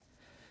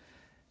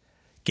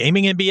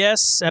Gaming and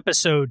BS,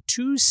 episode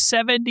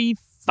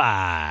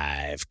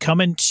 275,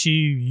 coming to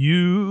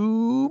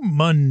you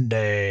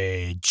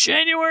Monday,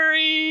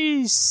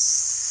 January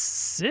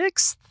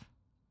 6th,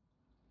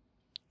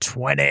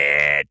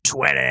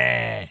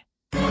 2020.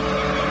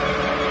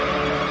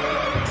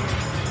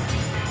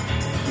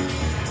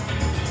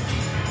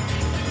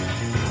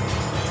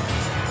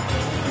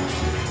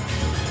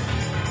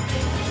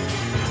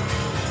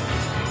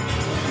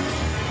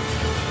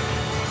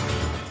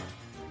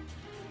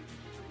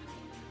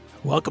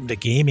 Welcome to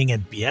Gaming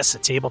and BS, a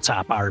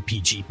tabletop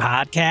RPG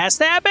podcast.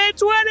 Happy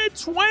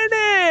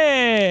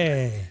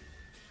 2020!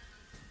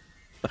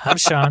 I'm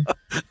Sean.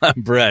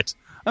 I'm Brett.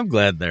 I'm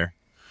glad there.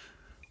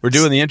 We're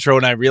doing the intro,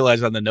 and I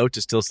realized on the note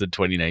it still said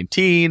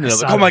 2019. And I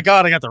was like, oh my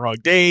God, I got the wrong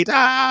date.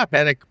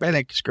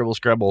 Panic, scribble,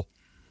 scrabble.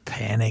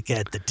 Panic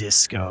at the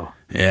Disco.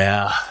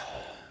 Yeah.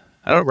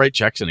 I don't write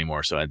checks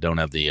anymore, so I don't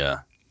have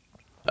the...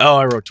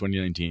 I wrote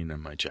 2019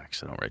 on my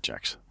checks. I don't write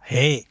checks.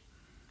 Hey,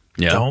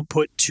 Yeah. don't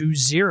put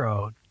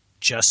 20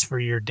 just for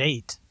your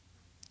date.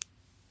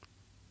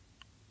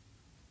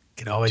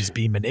 Can always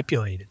be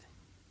manipulated.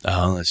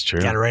 Oh, that's true.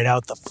 Got to write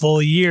out the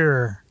full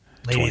year,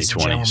 ladies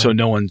and 2020. gentlemen. So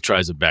no one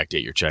tries to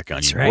backdate your check on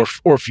That's you. right.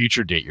 Or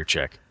future date your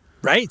check.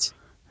 Right.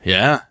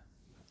 Yeah.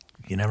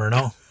 You never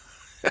know.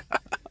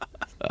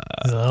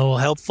 A little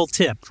helpful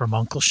tip from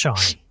Uncle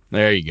Shawnee.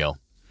 There you go.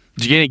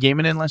 Did you get any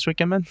gaming in last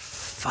weekend, man?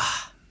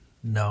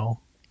 No.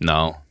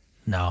 No.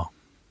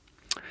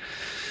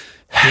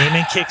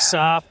 Gaming kicks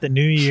off the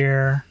new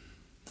year.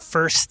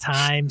 First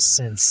time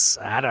since,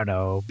 I don't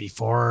know,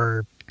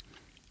 before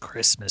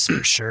Christmas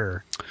for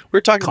sure. We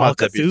were talking Call about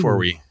that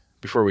Cthulhu.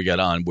 before we got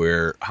on,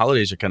 where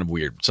holidays are kind of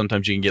weird.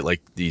 Sometimes you can get like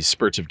these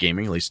spurts of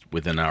gaming, at least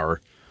within our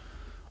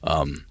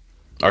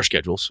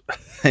schedules,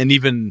 and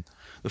even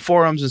the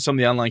forums and some of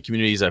the online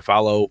communities I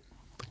follow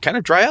kind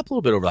of dry up a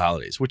little bit over the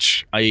holidays,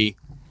 which I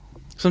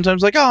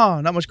sometimes like, oh,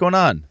 not much going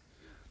on.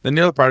 Then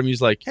the other part of me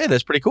is like, hey,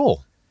 that's pretty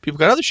cool. People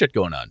got other shit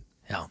going on.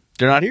 Yeah.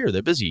 They're not here.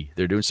 They're busy.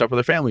 They're doing stuff with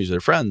their families,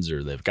 their friends,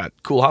 or they've got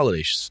cool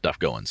holiday stuff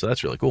going. So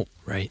that's really cool.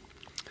 Right.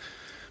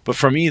 But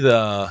for me,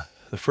 the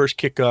first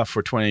kickoff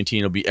for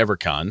 2019 will be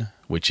EverCon,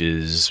 which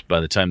is, by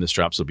the time this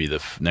drops, will be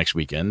the next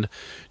weekend,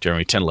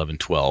 January 10, 11,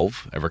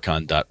 12,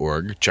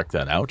 evercon.org. Check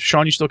that out.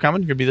 Sean, you still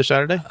coming? You're going to be there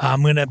Saturday?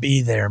 I'm going to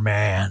be there,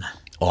 man.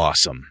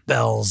 Awesome.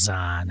 Bells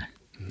on.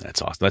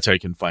 That's awesome. That's how you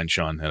can find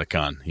Sean at a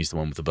con. He's the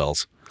one with the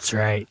bells. That's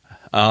right.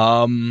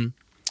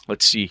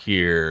 Let's see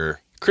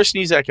here. Chris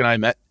Nizak and I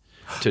met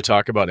to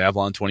talk about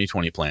Avalon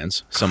 2020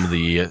 plans, some of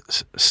the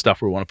stuff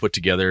we want to put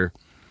together.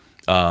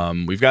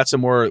 We've got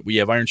some more. We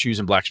have Iron Shoes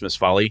and Blacksmith's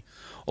Folly,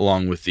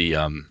 along with the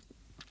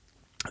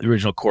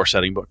original core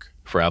setting book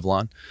for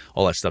Avalon.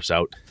 All that stuff's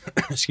out.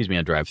 Excuse me,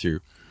 on drive-through.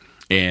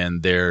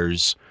 And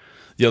there's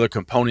the other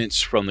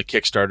components from the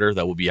Kickstarter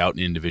that will be out in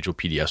individual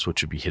PDFs,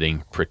 which will be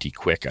hitting pretty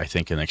quick, I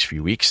think, in the next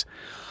few weeks.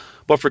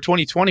 But for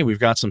 2020, we've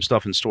got some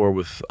stuff in store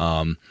with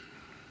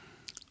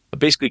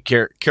basically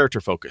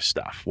character-focused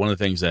stuff. One of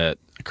the things that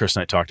Chris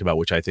and I talked about,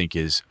 which I think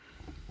is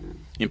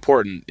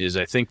important, is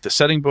I think the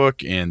setting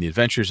book and the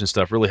adventures and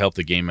stuff really help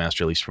the game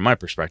master, at least from my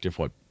perspective,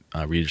 what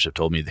readers have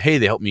told me. Hey,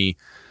 they help me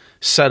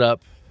set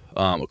up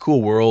a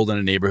cool world and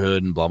a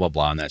neighborhood and blah, blah,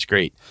 blah, and that's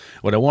great.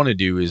 What I want to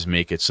do is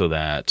make it so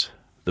that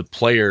the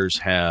players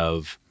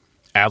have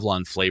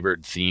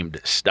Avalon-flavored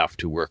themed stuff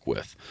to work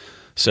with.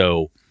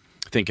 So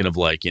thinking of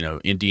like,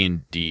 in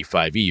D&D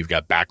 5e, you've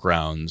got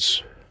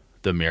backgrounds,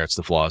 the merits,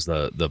 the flaws,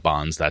 the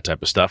bonds, that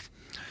type of stuff.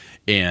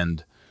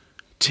 And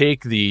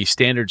take the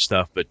standard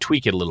stuff, but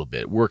tweak it a little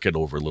bit, work it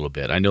over a little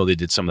bit. I know they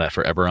did some of that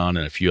for Eberron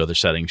and a few other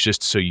settings,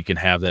 just so you can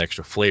have that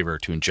extra flavor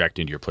to inject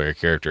into your player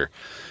character,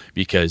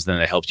 because then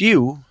it helps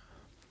you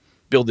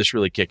build this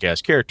really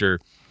kick-ass character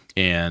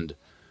and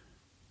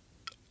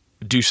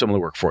do some of the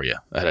work for you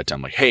ahead of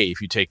time. Like, hey,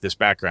 if you take this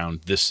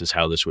background, this is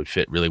how this would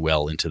fit really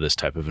well into this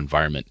type of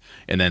environment,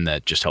 and then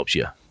that just helps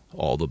you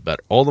all the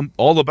better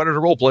to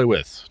role play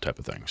with type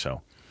of thing.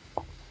 So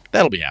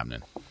that'll be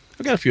happening.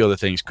 I've got a few other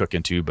things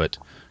cooking too, but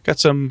got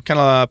some kind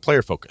of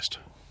player focused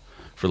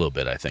for a little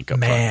bit, I think.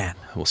 Man.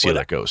 We'll see how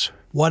that goes.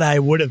 What I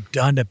would have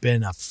done to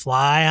been a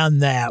fly on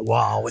that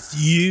wall with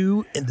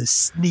you and the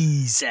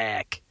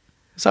Sneezak.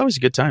 It's always a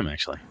good time,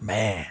 actually.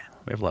 Man.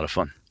 We have a lot of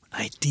fun.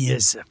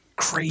 Ideas are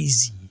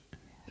crazy.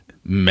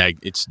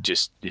 It's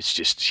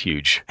just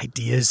huge.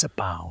 Ideas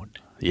abound.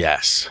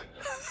 Yes.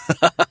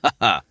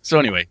 So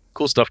anyway,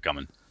 cool stuff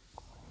coming.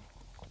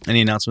 Any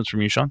announcements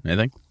from you, Sean?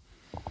 Anything?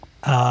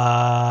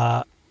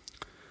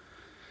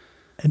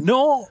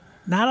 No.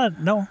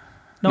 No?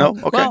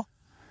 Okay. Well,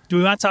 do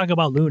we want to talk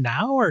about Lou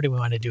now, or do we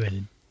want to do it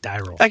in die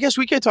roll? I guess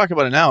we could talk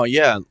about it now.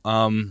 Yeah.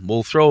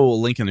 We'll throw a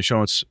link in the show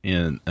notes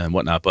and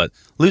whatnot. But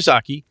Lou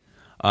Zaki,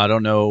 I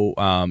don't know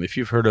if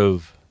you've heard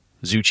of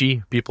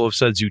Zucchi. People have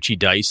said Zucchi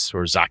Dice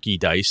or Zaki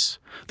Dice,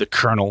 the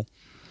Colonel,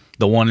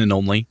 the one and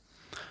only.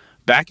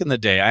 Back in the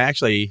day, I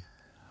actually,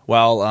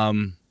 while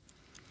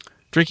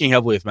drinking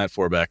heavily with Matt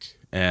Forbeck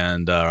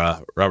and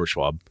Robert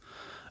Schwab,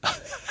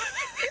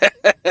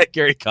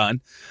 Gary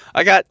Kahn,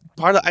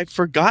 I'd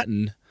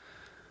forgotten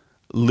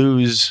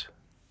Lou's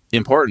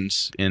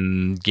importance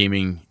in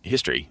gaming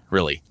history,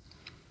 really.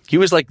 He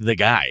was like the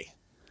guy.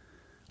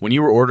 When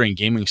you were ordering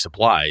gaming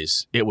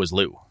supplies, it was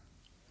Lou.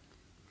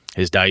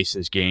 His dice,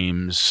 his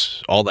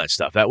games, all that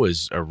stuff. That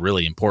was a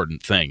really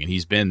important thing. And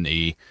he's been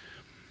a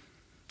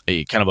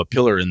kind of a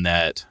pillar in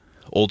that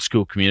old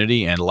school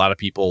community. And a lot of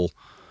people,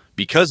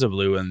 because of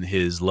Lou and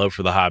his love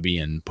for the hobby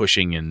and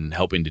pushing and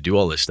helping to do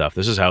all this stuff,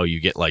 this is how you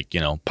get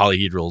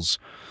polyhedrals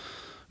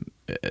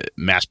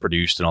mass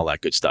produced and all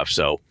that good stuff.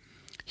 So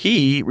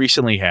he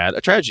recently had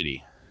a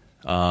tragedy,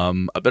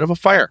 a bit of a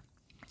fire.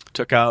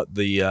 Took out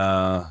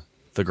the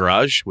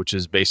garage, which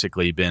has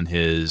basically been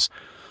his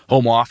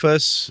home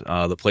office,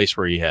 the place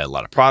where he had a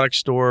lot of products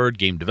stored,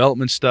 game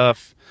development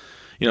stuff.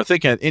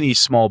 Think of any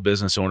small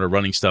business owner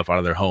running stuff out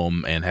of their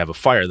home and have a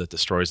fire that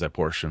destroys that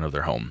portion of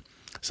their home.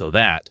 So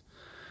that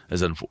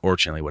is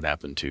unfortunately what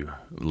happened to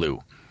Lou.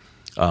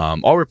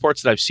 All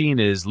reports that I've seen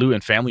is Lou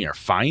and family are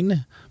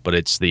fine, but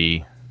it's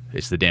the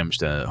damage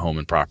to home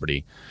and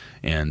property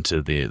and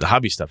to the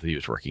hobby stuff that he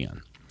was working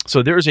on.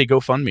 So there is a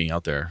GoFundMe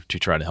out there to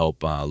try to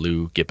help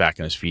Lou get back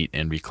on his feet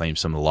and reclaim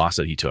some of the loss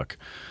that he took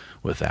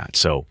with that.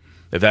 So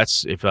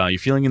if you're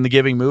feeling in the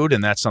giving mood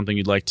and that's something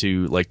you'd like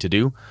to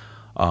do,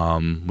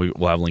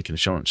 we'll have a link in the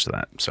show notes to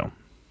that. So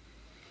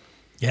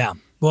yeah,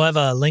 we'll have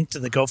a link to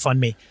the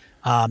GoFundMe.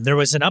 There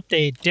was an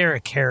update.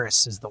 Derek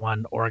Harris is the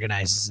one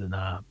organizes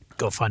the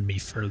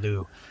GoFundMe for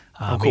Lou.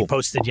 Cool. We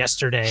posted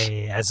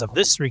yesterday, as of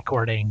this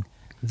recording,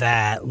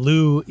 that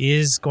Lou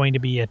is going to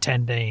be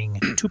attending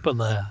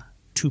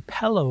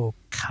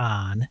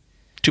TupeloCon.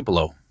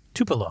 Tupelo.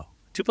 Tupelo?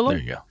 There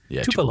you go.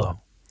 Yeah,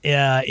 Tupelo.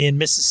 In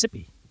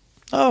Mississippi.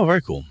 Oh,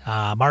 very cool.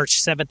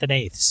 March 7th and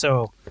 8th.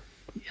 So,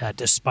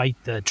 despite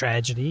the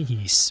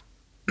tragedy,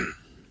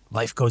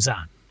 life goes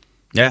on.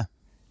 Yeah.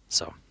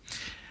 So,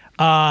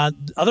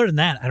 other than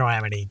that, I don't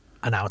have any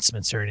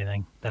announcements or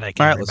anything that I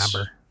can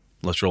remember.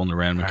 Let's roll in the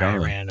random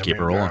encounter and keep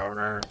it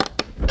rolling.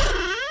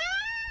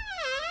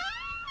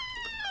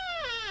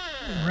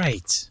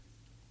 Right.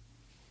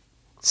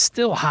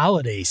 Still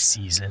holiday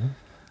season.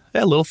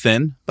 Yeah, a little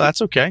thin, but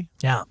that's okay.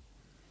 Yeah.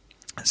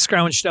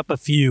 Scrounged up a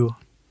few.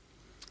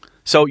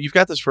 So you've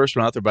got this first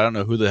one out there, but I don't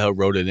know who the hell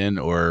wrote it in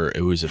or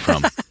who is it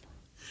from.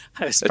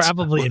 I was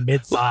probably in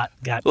mid-thought.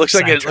 Looks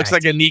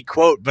like a neat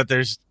quote, but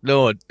there's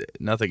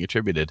nothing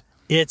attributed.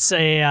 It's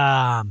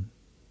the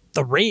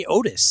Ray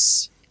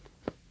Otis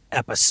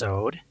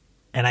episode,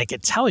 and I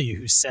could tell you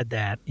who said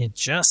that in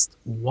just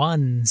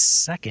 1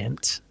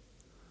 second.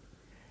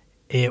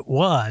 It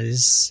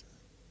was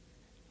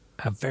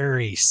a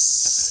very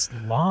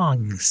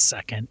long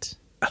second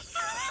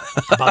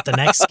about the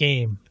next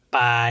game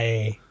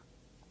by,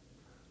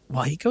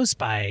 well, he goes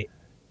by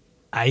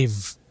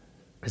is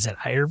it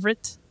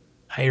Ivert?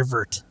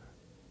 Ivert.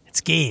 It's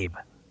Gabe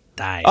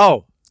Dive.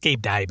 Oh.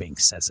 Gabe Diving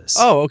says this.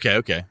 Oh,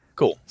 okay.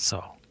 Cool.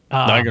 So.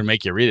 Now I'm going to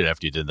make you read it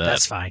after you did that.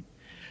 That's fine.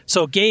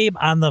 So Gabe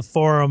on the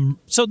forum,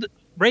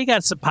 Ray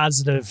got some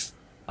positive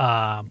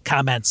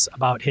comments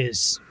about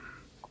his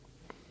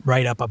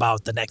write-up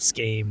about the next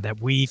game that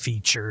we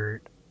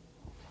featured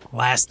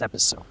last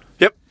episode.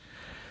 Yep.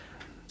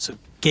 So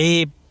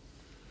Gabe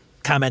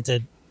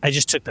commented, I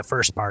just took the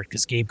first part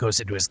because Gabe goes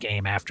into his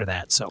game after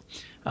that. So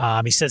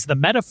he says, the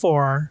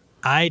metaphor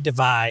I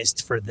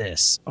devised for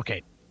this.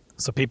 Okay,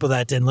 so people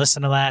that didn't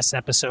listen to last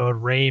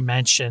episode, Ray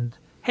mentioned,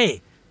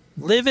 hey,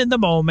 live in the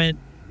moment,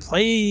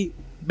 make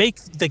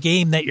the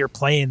game that you're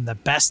playing the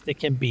best it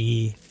can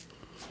be.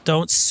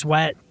 Don't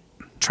sweat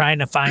trying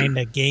to find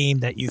a game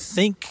that you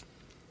think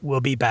will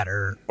be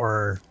better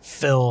or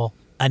fill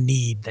a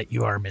need that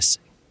you are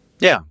missing.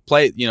 Yeah,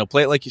 play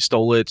it like you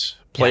stole it.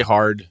 Play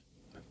hard.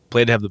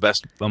 Play to have the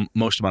best,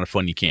 most amount of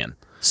fun you can.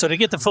 So to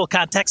get the full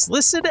context,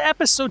 listen to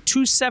episode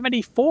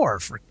 274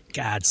 for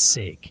God's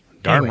sake.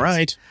 Darn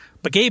right.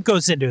 But Gabe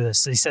goes into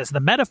this. He says, the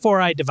metaphor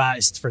I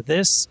devised for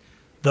this,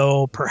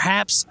 though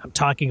perhaps I'm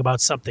talking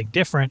about something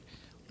different,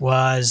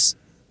 was,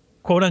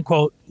 quote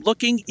unquote,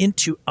 looking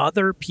into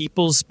other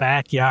people's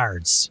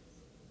backyards.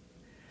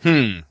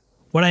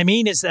 What I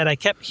mean is that I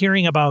kept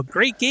hearing about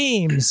great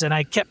games and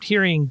I kept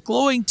hearing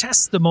glowing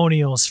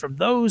testimonials from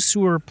those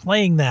who were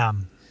playing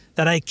them,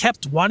 that I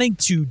kept wanting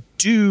to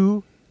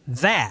do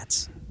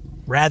that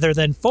rather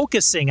than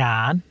focusing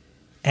on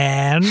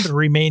and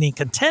remaining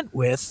content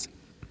with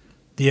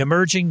the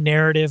emerging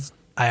narrative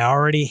I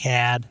already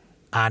had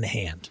on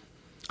hand.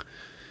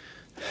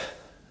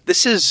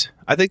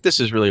 I think this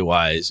is really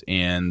wise,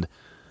 and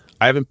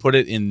I haven't put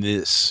it in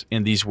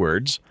these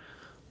words,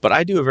 but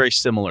I do a very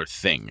similar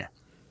thing.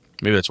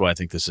 Maybe that's why I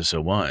think this is so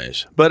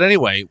wise. But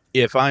anyway,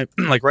 if I'm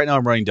like right now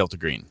I'm running Delta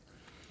Green.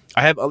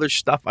 I have other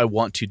stuff I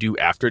want to do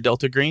after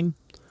Delta Green,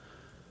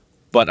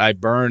 but I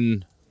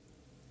burn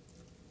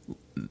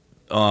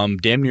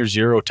damn near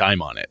zero time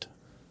on it.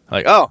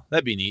 Like, oh,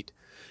 that'd be neat.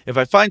 If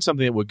I find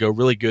something that would go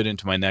really good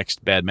into my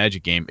next Bad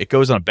Magic game, it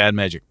goes on a Bad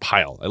Magic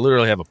pile. I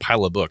literally have a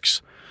pile of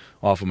books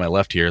off of my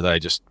left here that I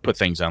just put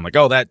things on. Like,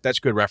 oh, that's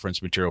good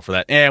reference material for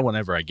that.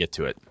 Whenever I get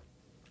to it.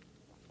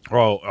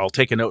 Or I'll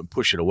take a note and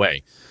push it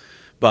away.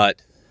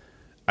 But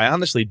I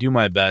honestly do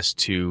my best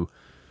to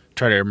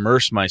try to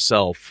immerse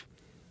myself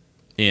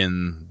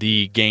in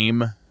the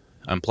game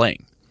I'm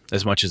playing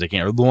as much as I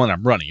can, or the one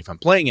I'm running. If I'm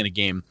playing in a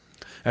game,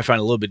 I find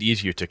it a little bit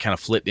easier to kind of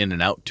flit in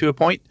and out to a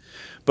point.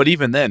 But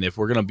even then, if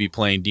we're going to be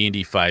playing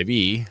D&D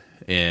 5e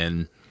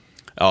in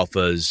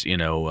Alpha's,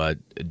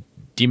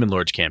 Demon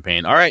Lords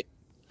campaign, all right,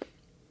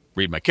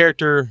 read my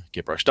character,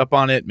 get brushed up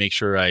on it, make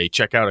sure I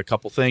check out a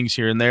couple things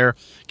here and there,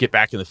 get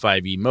back in the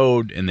 5e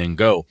mode, and then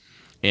go.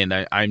 And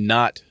I'm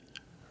not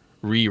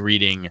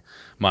rereading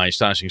my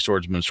Astonishing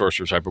Swordsman,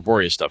 Sorcerer's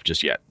Hyperborea stuff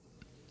just yet.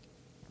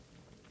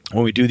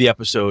 When we do the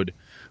episode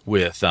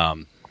with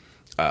Tim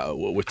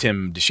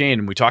Deshane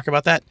and we talk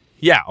about that,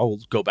 yeah, I'll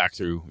go back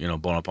through,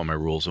 bone up on my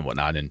rules and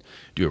whatnot and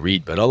do a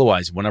read. But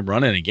otherwise, when I'm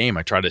running a game,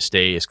 I try to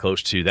stay as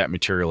close to that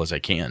material as I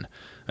can.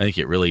 I think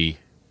it really,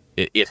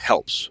 it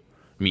helps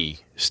me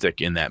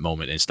stick in that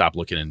moment and stop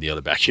looking in the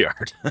other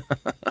backyard. What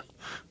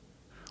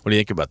do you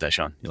think about that,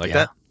 Sean? You like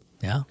that?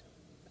 Yeah.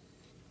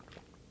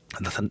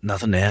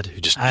 Nothing to add.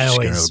 I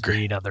always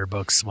read other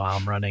books while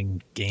I'm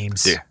running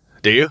games.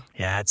 Do you?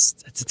 Yeah,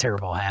 it's a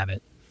terrible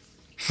habit.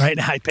 Right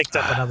now, I picked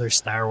up another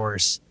Star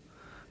Wars.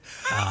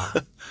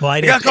 I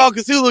got a Call of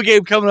Cthulhu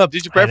game coming up.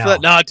 Did you prep for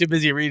that? No, too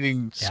busy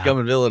reading Scum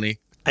and Villainy.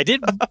 I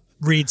did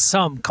read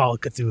some Call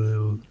of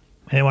Cthulhu.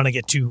 I didn't want to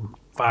get too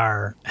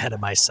far ahead of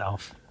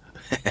myself.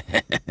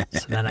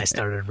 So then I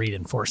started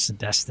reading Force and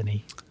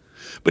Destiny.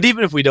 But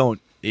even if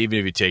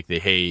you take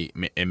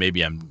and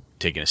maybe I'm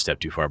taking a step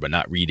too far, but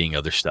not reading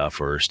other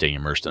stuff or staying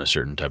immersed in a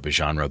certain type of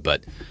genre,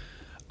 but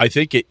I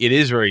think it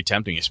is very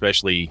tempting,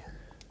 especially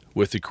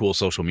with the cool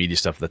social media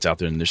stuff that's out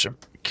there. And there's some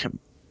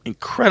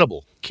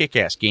incredible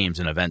kick-ass games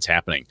and events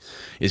happening.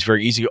 It's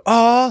very easy to go,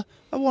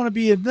 I want to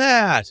be in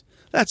that.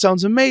 That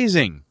sounds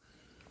amazing.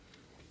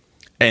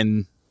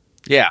 And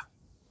yeah,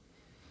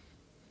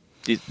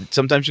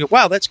 sometimes you go,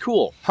 wow, that's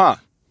cool. Huh.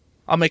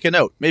 I'll make a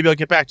note. Maybe I'll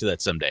get back to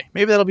that someday.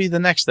 Maybe that'll be the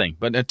next thing.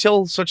 But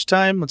until such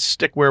time, let's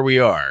stick where we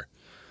are.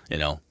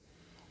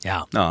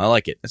 Yeah. No, I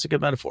like it. That's a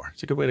good metaphor.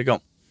 It's a good way to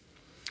go.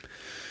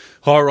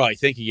 All right.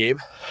 Thank you, Gabe.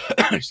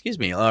 Excuse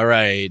me. All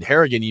right.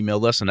 Harrigan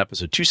emailed us on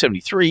episode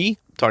 273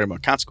 talking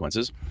about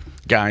consequences.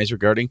 Guys,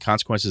 regarding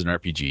consequences in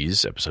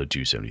RPGs, episode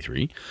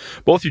 273,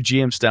 both your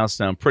GM styles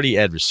sound pretty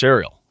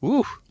adversarial.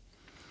 Ooh.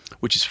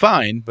 Which is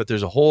fine, but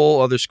there's a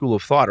whole other school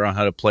of thought around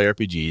how to play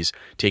RPGs,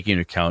 taking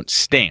into account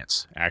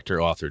stance,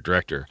 actor, author,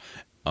 director,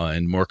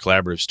 and more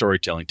collaborative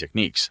storytelling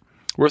techniques.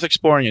 Worth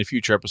exploring in a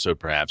future episode,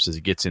 perhaps, as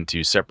it gets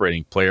into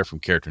separating player from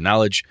character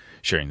knowledge,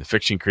 sharing the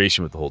fiction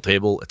creation with the whole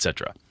table,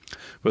 etc.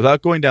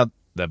 Without going down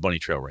that bunny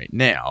trail right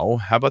now,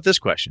 how about this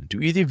question?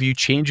 Do either of you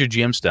change your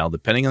GM style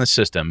depending on the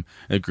system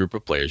and the group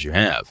of players you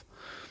have?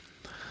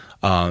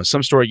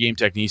 Some story game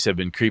techniques have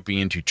been creeping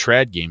into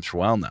trad games for a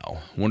while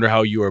now. Wonder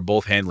how you are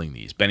both handling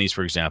these. Bennies,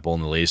 for example,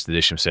 in the latest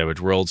edition of Savage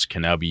Worlds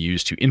can now be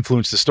used to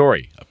influence the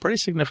story. A pretty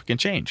significant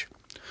change.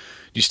 Do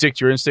you stick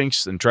to your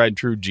instincts and tried and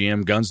true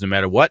GM guns no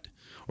matter what?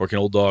 Or can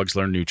old dogs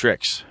learn new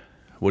tricks?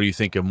 What do you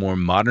think of more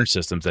modern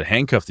systems that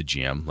handcuff the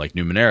GM, like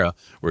Numenera,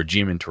 where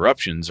GM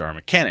interruptions are a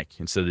mechanic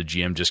instead of the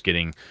GM just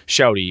getting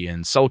shouty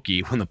and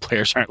sulky when the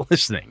players aren't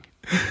listening?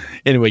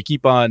 Anyway,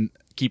 keeping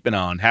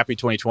on. Happy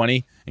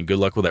 2020, and good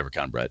luck with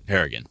EverCon, Brett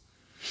Harrigan.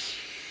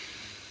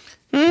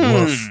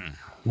 Woof.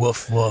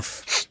 Woof,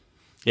 woof.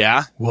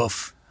 Yeah?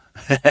 Woof.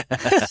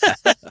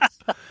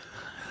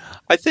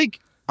 I think,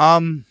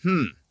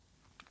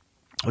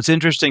 what's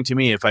interesting to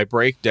me, if I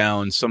break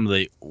down some of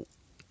the...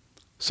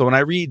 So when I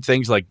read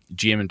things like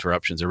GM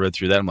interruptions, I read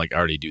through that, I'm like, I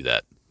already do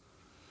that.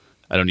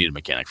 I don't need a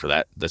mechanic for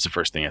that. That's the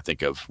first thing I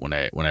think of when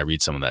I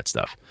read some of that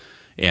stuff.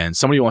 And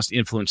somebody wants to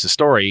influence the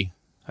story,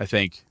 I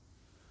think,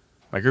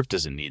 my group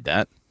doesn't need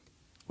that.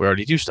 We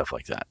already do stuff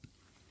like that.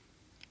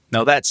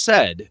 Now, that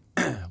said,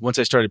 once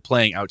I started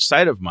playing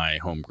outside of my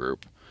home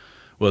group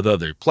with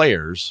other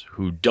players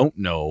who don't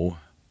know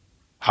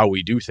how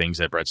we do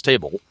things at Brett's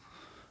table,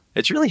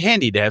 it's really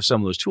handy to have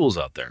some of those tools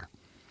out there,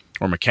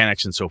 or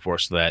mechanics and so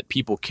forth, so that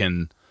people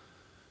can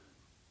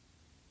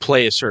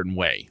play a certain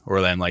way. Or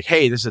then like,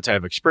 hey, this is the type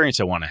of experience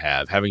I want to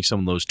have. Having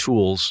some of those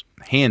tools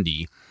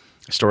handy,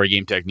 story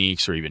game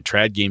techniques or even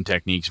trad game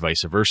techniques,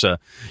 vice versa,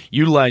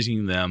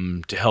 utilizing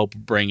them to help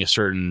bring a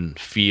certain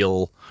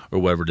feel or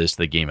whatever it is to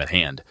the game at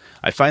hand.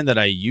 I find that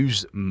I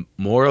use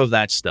more of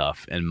that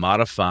stuff and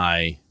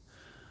modify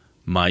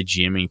my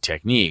GMing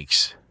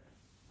techniques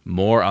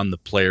more on the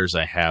players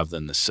I have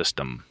than the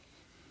system.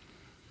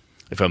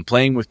 If I'm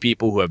playing with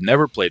people who have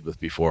never played with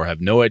before,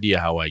 have no idea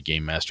how I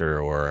game master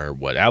or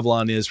what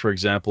Avalon is, for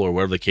example, or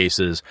whatever the case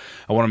is,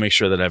 I want to make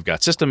sure that I've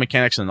got system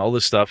mechanics and all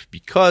this stuff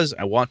because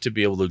I want to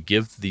be able to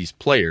give these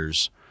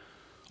players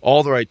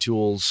all the right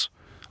tools,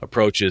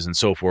 approaches, and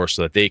so forth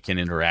so that they can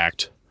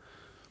interact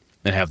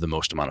and have the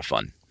most amount of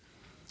fun.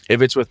 If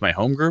it's with my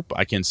home group,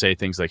 I can say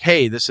things like,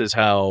 hey, this is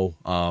how...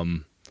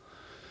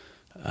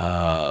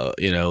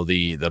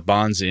 the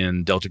bonds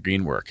in Delta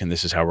Green work, and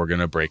this is how we're going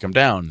to break them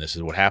down. This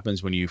is what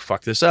happens when you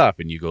fuck this up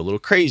and you go a little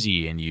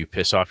crazy and you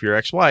piss off your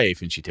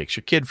ex-wife and she takes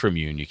your kid from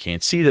you and you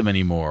can't see them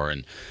anymore.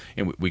 And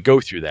we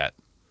go through that.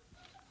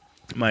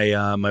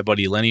 My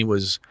buddy Lenny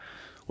was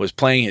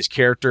playing his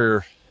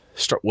character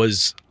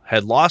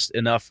had lost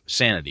enough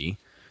sanity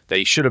that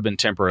he should have been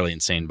temporarily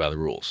insane by the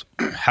rules.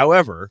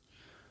 However,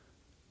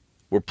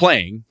 we're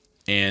playing,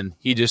 and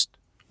he just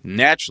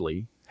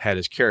naturally had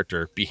his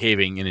character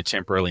behaving in a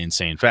temporarily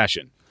insane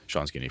fashion.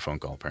 Sean's getting a phone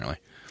call, apparently.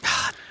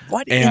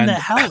 What in the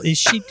hell is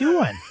she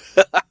doing?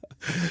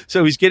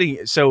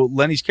 So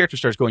Lenny's character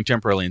starts going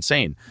temporarily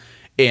insane,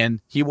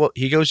 and he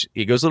goes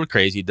a little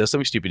crazy. He does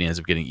something stupid. He ends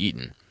up getting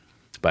eaten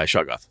by a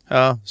Shoggoth.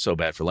 Oh, so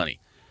bad for Lenny.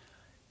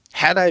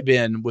 Had I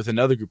been with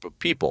another group of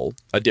people,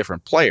 a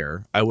different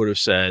player, I would have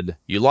said,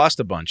 "You lost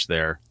a bunch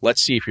there.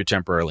 Let's see if you're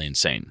temporarily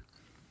insane,"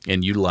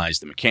 and utilize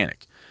the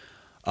mechanic.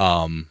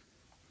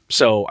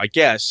 So I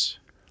guess,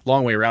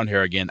 long way around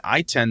here again,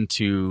 I tend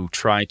to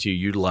try to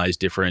utilize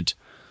different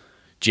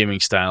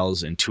jamming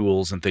styles and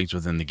tools and things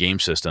within the game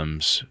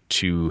systems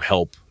to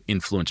help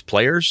influence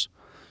players,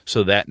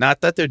 so that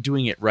not that they're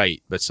doing it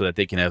right, but so that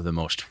they can have the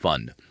most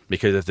fun.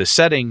 Because if the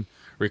setting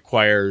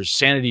requires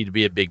sanity to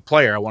be a big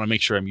player, I want to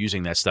make sure I'm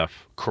using that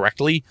stuff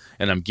correctly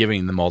and I'm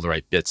giving them all the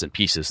right bits and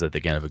pieces so that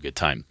they can have a good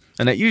time.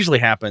 And that usually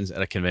happens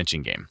at a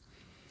convention game,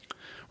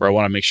 where I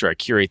want to make sure I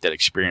curate that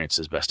experience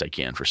as best I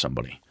can for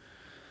somebody.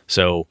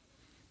 So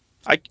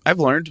I've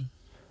learned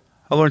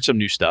some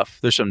new stuff.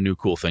 There's some new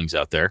cool things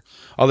out there.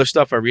 Other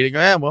stuff I read,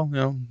 I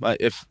go,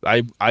 if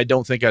I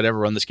don't think I'd ever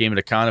run this game at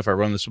a con. If I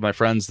run this with my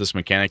friends, this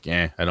mechanic,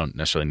 I don't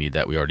necessarily need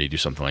that. We already do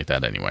something like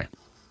that anyway.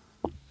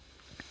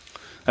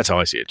 That's how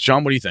I see it.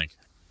 Sean, what do you think?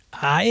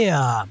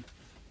 I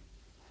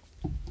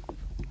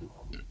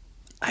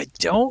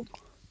don't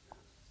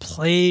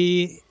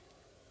play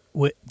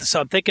with, so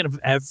I'm thinking of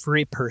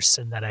every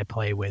person that I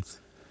play with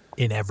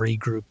in every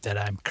group that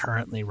I'm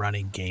currently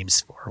running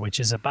games for, which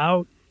is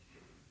about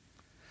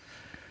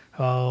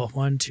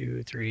 1,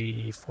 2,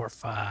 3, 4,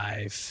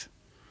 5.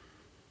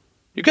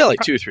 You got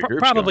like 2 or 3 groups.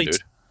 Probably going,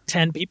 dude.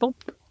 10 people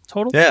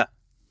total. Yeah,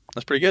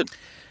 that's pretty good.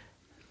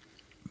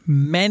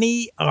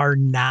 Many are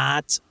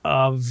not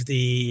of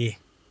the.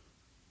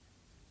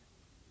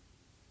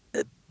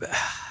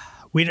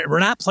 We're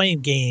not playing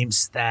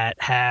games that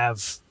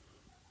have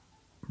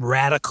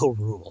radical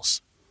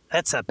rules.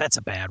 That's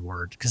a bad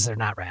word because they're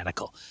not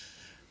radical.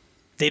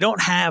 They're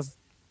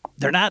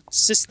not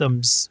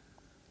systems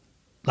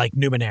like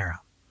Numenera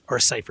or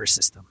Cypher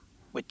system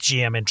with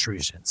GM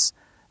intrusions.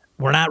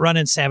 We're not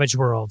running Savage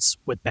Worlds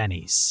with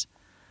bennies.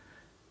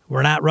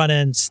 We're not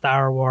running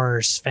Star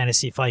Wars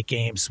Fantasy Flight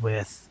games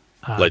with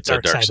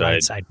dark side,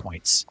 light side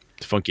points.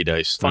 Funky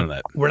dice, none of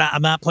that.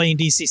 I'm not playing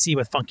DCC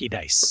with funky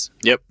dice.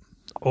 Yep.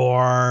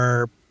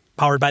 Or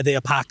Powered by the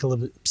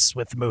Apocalypse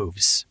with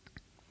moves.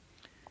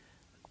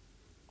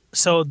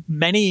 So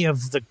many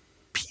of the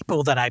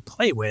people that I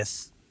play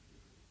with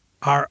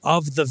are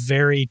of the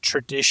very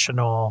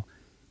traditional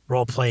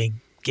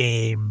role-playing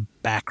game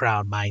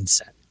background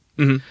mindset.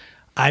 Mm-hmm.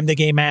 I'm the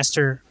game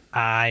master.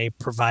 I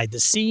provide the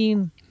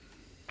scene.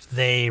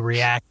 They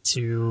react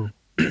to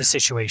the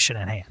situation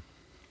at hand.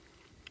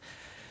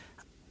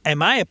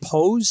 Am I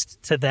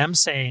opposed to them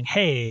saying,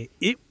 hey,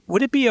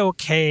 would it be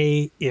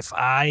okay if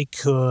I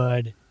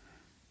could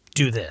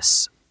do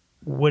this?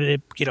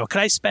 Could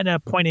I spend a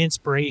point of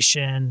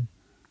inspiration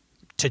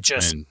to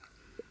just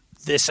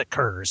this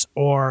occurs?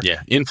 Or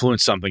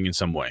influence something in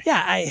some way.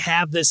 Yeah, I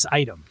have this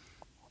item.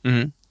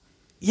 Mm-hmm.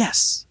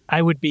 Yes,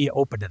 I would be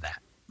open to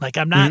that. Like,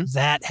 I'm not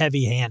that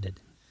heavy-handed.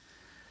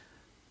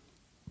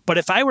 But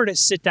if I were to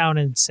sit down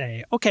and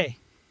say, okay,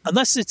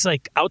 unless it's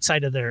like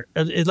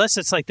unless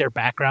it's like their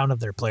background of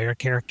their player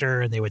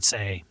character, and they would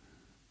say,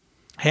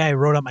 hey, I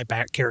wrote out my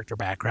character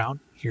background.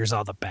 Here's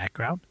all the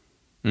background.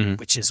 Mm-hmm.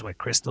 Which is what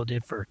Crystal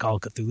did for Call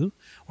of Cthulhu,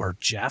 or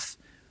Jeff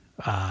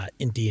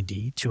in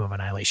D&D, Tomb of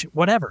Annihilation,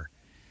 whatever.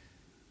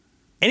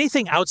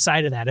 Anything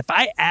outside of that, if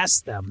I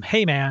ask them,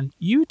 hey, man,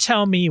 you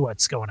tell me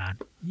what's going on.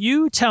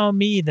 You tell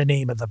me the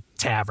name of the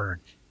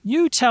tavern.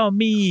 You tell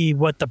me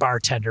what the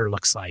bartender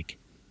looks like.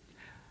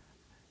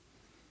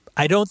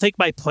 I don't think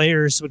my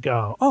players would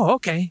go, oh,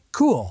 okay,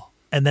 cool.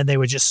 And then they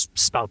would just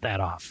spout that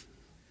off.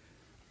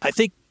 I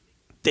think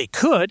they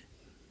could,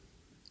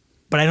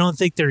 but I don't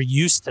think they're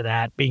used to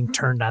that being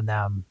turned on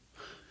them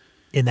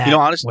in that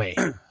honestly,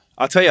 way.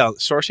 I'll tell you,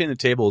 Sorcery in the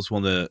Table is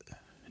one of the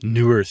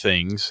newer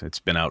things. It's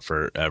been out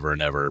forever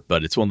and ever,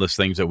 but it's one of those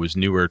things that was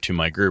newer to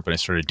my group, and I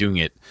started doing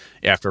it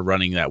after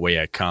running that way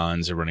at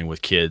cons and running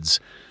with kids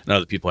and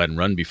other people I hadn't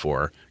run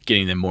before,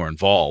 getting them more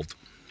involved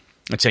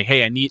and saying,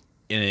 hey, and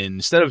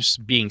instead of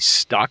being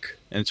stuck,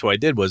 and so what I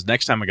did was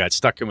next time I got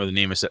stuck in with a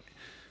name, I said,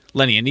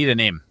 Lenny, I need a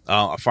name,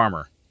 a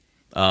farmer.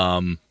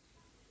 Cow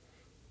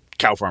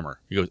farmer.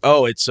 He goes,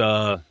 oh, it's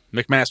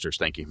McMasters.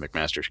 Thank you,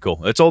 McMasters.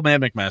 Cool. It's old man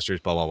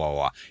McMasters, blah, blah, blah,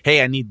 blah.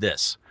 Hey, I need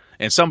this.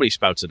 And somebody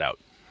spouts it out.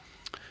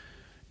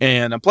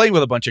 And I'm playing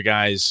with a bunch of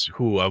guys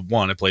who,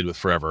 one, I played with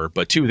forever,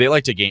 but two, they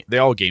like to game. They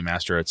all game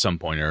master at some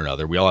point or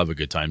another. We all have a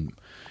good time,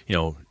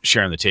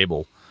 sharing the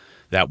table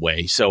that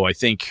way. So I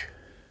think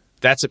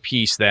that's a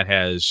piece that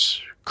has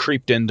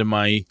creeped into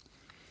my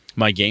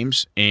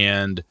games,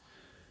 and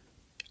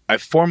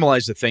I've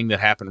formalized a thing that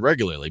happened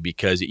regularly,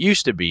 because it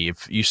used to be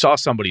if you saw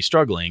somebody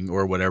struggling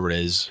or whatever it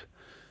is,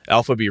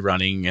 Alpha be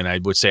running, and I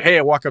would say, hey,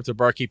 I walk up to the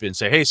barkeep and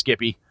say, hey,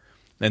 Skippy.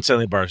 Then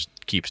suddenly the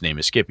barkeep's name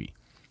is Skippy.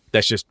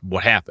 That's just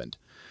what happened.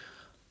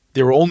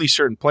 There were only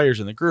certain players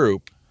in the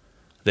group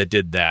that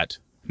did that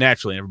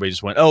naturally, and everybody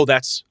just went, oh,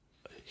 that's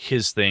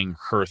his thing,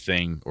 her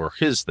thing, or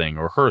his thing,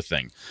 or her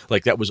thing.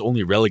 Like, that was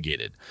only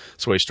relegated.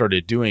 So what I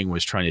started doing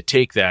was trying to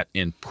take that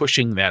and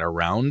pushing that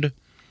around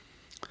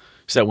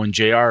so that when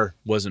JR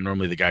wasn't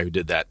normally the guy who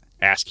did that,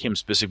 ask him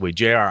specifically,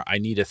 JR, I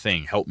need a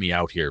thing. Help me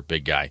out here,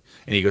 big guy.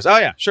 And he goes, oh,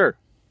 yeah, sure.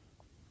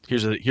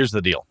 Here's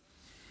the deal.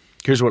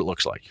 Here's what it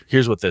looks like.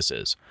 Here's what this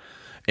is.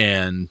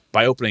 And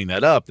by opening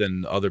that up,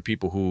 then other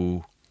people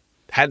who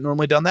hadn't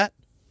normally done that,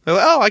 they're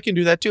like, oh, I can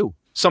do that too.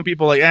 Some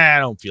people are like, I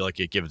don't feel like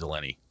it. Give it to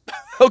Lenny.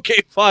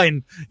 Okay,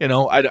 fine. I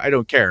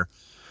don't care.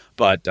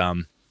 But,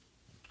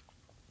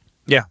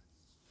 yeah.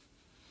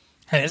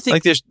 I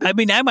think,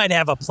 like I might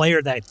have a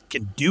player that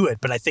can do it,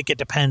 but I think it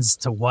depends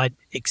to what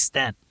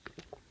extent.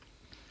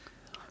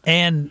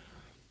 And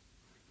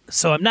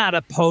so I'm not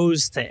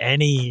opposed to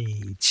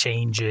any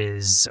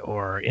changes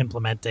or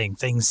implementing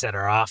things that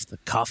are off the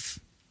cuff.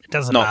 It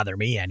doesn't bother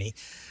me any.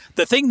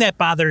 The thing that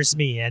bothers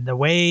me and the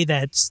way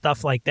that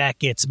stuff like that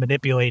gets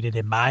manipulated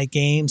in my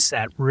games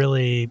that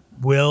really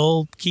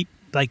will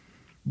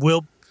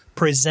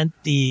present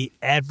the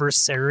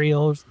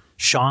adversarial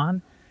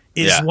Sean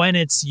is when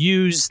it's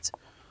used,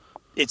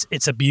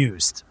 it's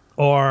abused,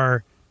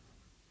 or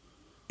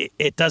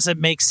it doesn't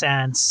make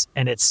sense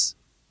and it's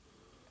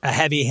a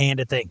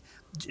heavy-handed thing.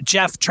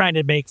 Jeff trying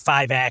to make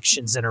 5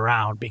 actions in a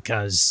round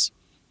because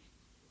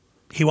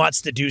he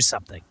wants to do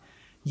something.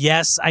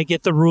 Yes, I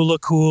get the rule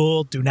of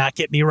cool. Do not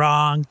get me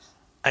wrong.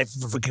 I've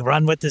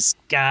run with this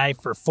guy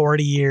for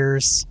 40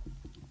 years.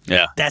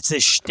 Yeah. That's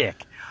his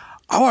shtick.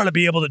 I want to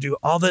be able to do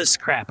all this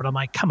crap. And I'm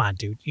like, come on,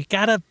 dude. You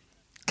got to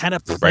kind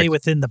of play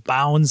within the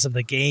bounds of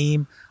the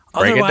game.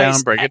 Break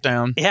it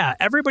down. Yeah,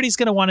 everybody's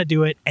going to want to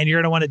do it, and you're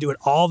going to want to do it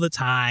all the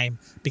time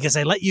because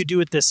I let you do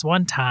it this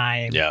one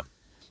time. Yeah.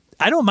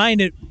 I don't mind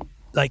it.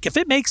 Like, if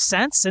it makes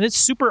sense and it's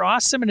super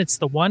awesome and it's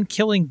the one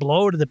killing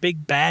blow to the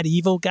big bad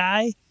evil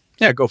guy.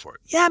 Yeah, go for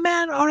it. Yeah,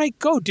 man. All right,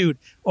 go, dude.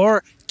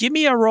 Or give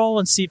me a roll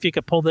and see if you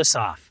can pull this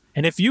off.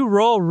 And if you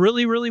roll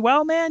really, really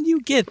well, man,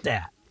 you get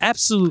that.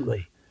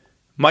 Absolutely.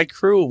 My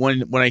crew,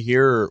 when I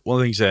hear one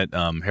of the things that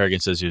Harrigan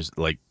says is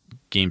like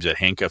games that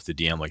handcuff the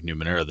DM, like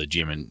Numenera, the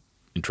GM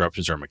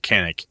interruptions are a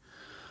mechanic.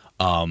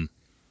 I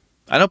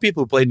know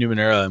people who played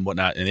Numenera and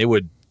whatnot, and they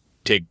would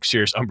take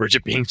serious umbrage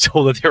at being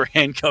told that they were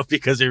handcuffed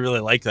because they really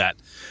like that.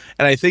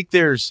 And I think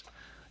there's,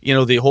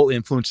 the whole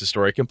influence the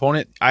story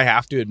component. I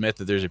have to admit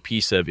that there's a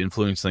piece of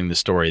influencing the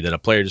story that a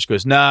player just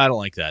goes, nah, I don't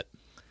like that.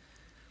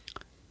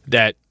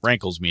 That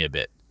rankles me a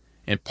bit.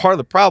 And part of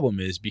the problem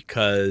is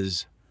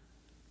because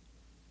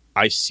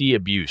I see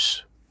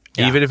abuse.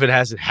 Yeah. Even if it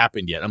hasn't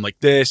happened yet. I'm like,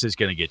 this is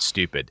going to get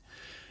stupid.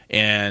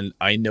 And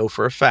I know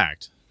for a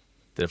fact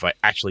that if I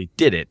actually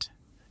did it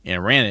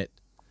and ran it,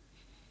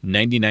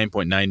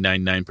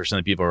 99.999%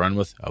 of people I run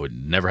with, I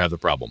would never have the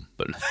problem.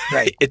 But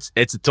right. it's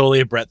totally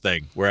a Brett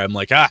thing where I'm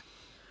like,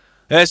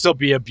 this will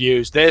be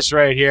abused. This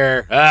right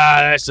here,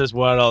 this is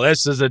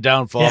the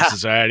downfall of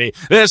society.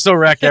 This will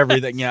wreck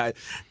everything. Yeah.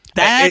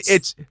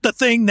 It's the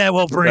thing that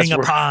will bring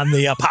upon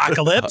the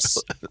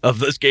apocalypse of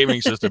this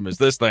gaming system is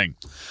this thing.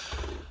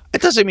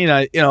 It doesn't mean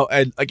I read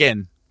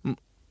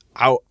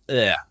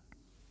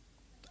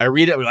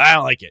it, I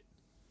don't like it.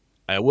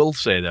 I will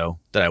say, though,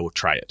 that I will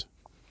try it.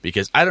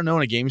 Because I don't know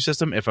in a gaming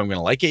system if I'm going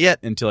to like it yet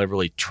until I've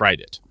really tried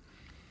it.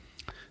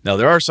 Now,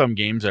 there are some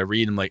games I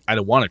read and I'm like, I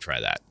don't want to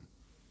try that.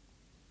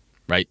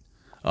 Right?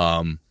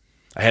 I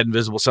had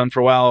Invisible Sun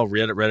for a while,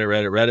 read it.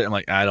 I'm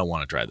like, I don't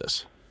want to try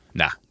this.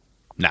 Nah,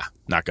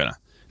 not gonna.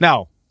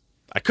 Now,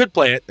 I could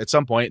play it at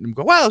some point and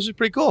go, wow, this is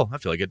pretty cool. I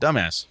feel like a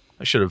dumbass.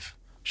 I should have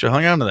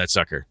hung on to that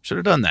sucker. Should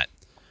have done that.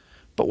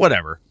 But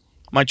whatever.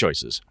 My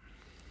choices.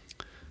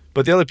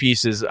 But the other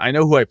piece is I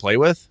know who I play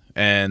with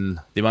and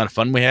the amount of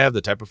fun we have,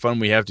 the type of fun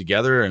we have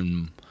together.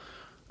 And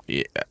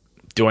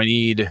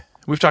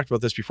we've talked about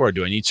this before.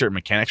 Do I need certain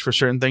mechanics for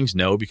certain things?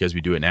 No, because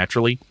we do it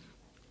naturally.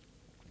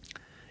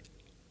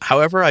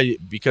 However,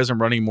 because I'm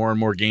running more and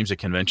more games at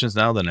conventions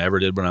now than I ever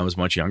did when I was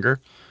much younger,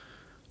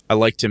 I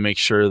like to make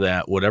sure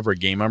that whatever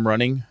game I'm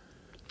running,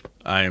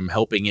 I'm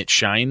helping it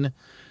shine,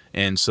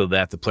 and so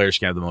that the players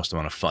can have the most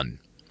amount of fun.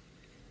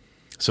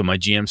 So my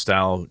GM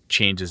style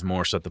changes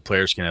more so that the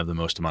players can have the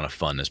most amount of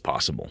fun as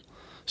possible.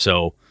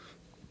 So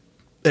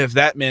if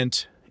that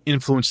meant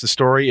influence the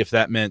story, if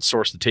that meant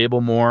source the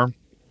table more,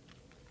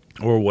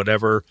 or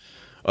whatever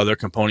other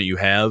component you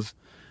have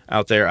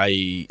out there,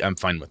 I'm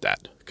fine with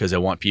that because I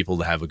want people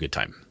to have a good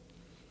time.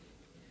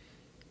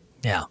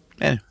 Yeah.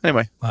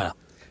 Anyway. Wow.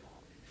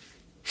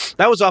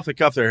 That was off the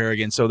cuff there,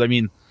 Harrigan. So, I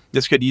mean,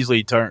 this could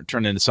easily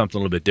turn into something a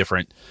little bit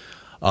different.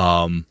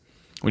 When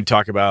you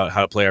talk about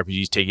how to play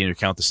RPGs, taking into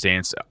account the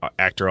stance,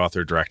 actor,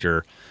 author,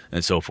 director,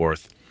 and so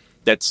forth.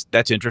 That's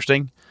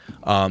interesting.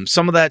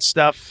 Some of that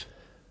stuff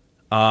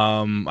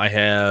I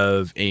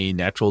have a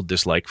natural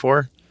dislike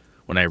for.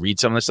 When I read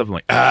some of this stuff, I'm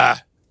like,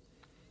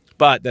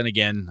 But then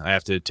again, I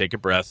have to take a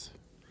breath,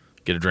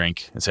 get a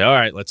drink, and say, all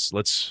right, let's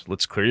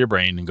clear your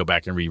brain and go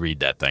back and reread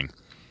that thing.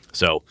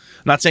 So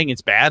I'm not saying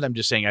it's bad. I'm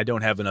just saying I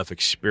don't have enough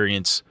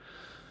experience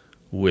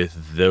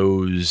with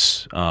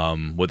those,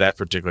 with that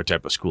particular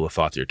type of school of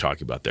thought that you're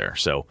talking about there.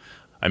 So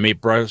I may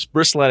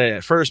bristle at it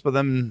at first, but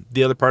then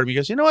the other part of me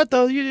goes, you know what,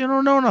 though? You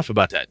don't know enough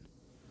about that.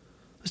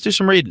 Let's do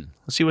some reading.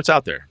 Let's see what's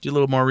out there. Do a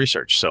little more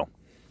research. So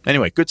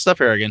anyway, good stuff,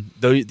 Harrigan.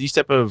 These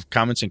type of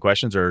comments and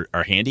questions are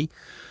handy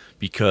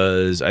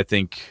because I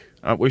think,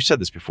 we've said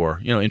this before,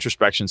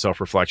 introspection,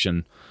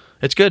 self-reflection,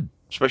 it's good,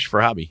 especially for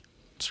a hobby.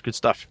 It's good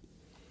stuff.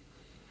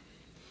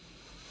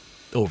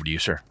 Over to you,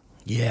 sir.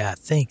 Yeah,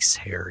 thanks,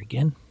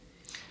 Harrigan.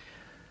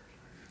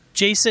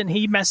 Jason,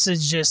 he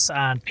messaged us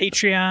on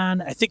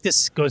Patreon. I think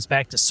this goes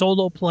back to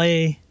solo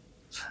player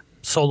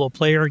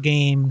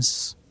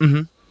games.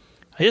 Mm-hmm.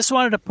 I just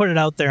wanted to put it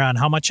out there on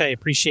how much I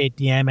appreciate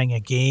DMing a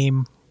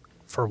game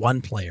for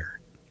one player.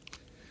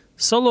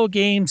 Solo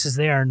games, as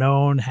they are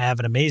known, have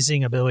an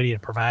amazing ability to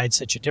provide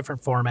such a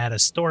different format of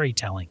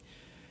storytelling.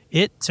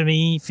 It, to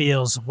me,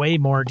 feels way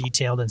more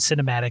detailed and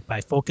cinematic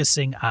by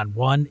focusing on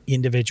one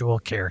individual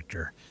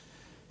character.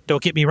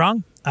 Don't get me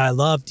wrong, I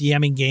love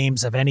DMing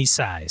games of any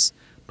size,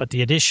 but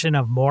the addition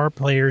of more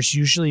players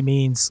usually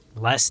means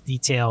less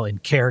detail in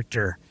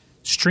character,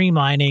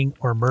 streamlining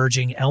or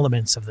merging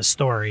elements of the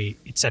story,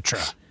 etc.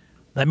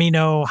 Let me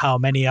know how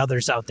many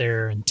others out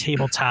there in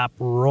tabletop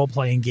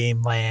role-playing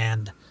game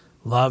land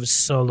love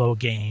solo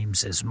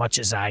games as much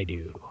as I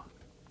do.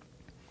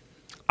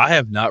 I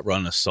have not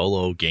run a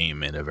solo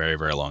game in a very,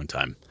 very long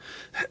time.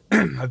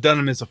 I've done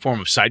them as a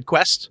form of side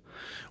quest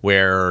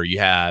where you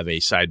have a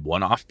side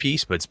one-off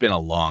piece, but it's been a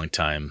long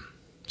time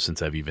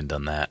since I've even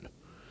done that.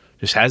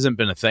 Just hasn't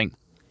been a thing.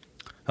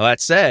 Now, that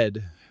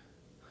said,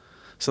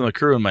 some of the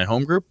crew in my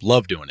home group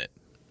love doing it.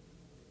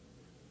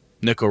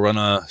 Nick will run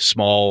a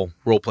small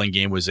role-playing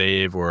game with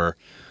Zave, or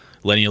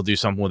Lenny will do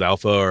something with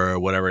Alpha or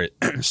whatever.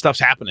 Stuff's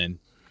happening,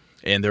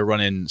 and they're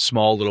running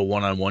small little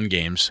one-on-one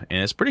games,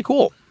 and it's pretty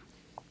cool.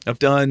 I've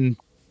done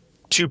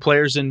 2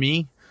 players in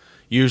me,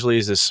 usually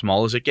is as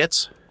small as it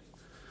gets.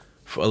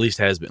 At least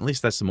has been. At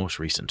least that's the most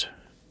recent.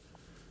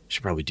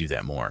 Should probably do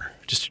that more,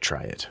 just to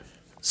try it.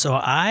 So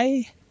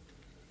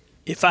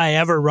if I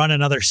ever run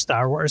another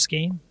Star Wars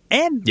game,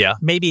 and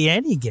maybe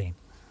any game,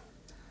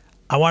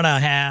 I want to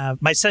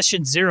have, my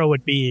session 0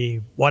 would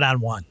be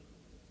one-on-one.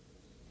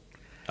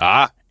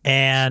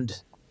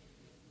 And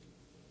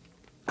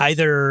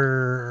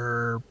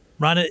either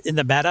run it in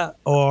the meta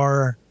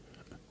or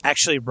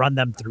actually run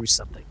them through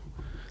something.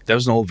 That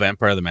was an old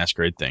Vampire the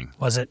Masquerade thing.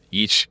 Was it?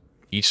 Each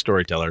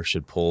storyteller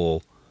should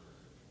pull,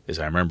 as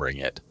I'm remembering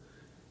it,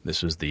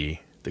 this was the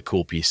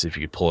cool piece. If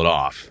you could pull it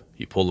off,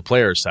 you pull the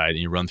player aside and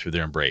you run through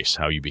their embrace,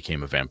 how you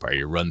became a vampire.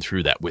 You run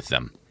through that with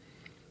them.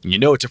 And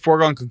it's a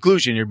foregone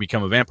conclusion you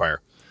become a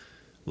vampire.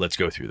 Let's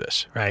go through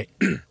this. Right.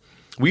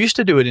 We used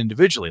to do it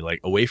individually,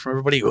 like away from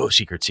everybody. Oh,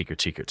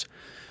 secrets.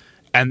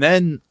 And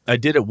then I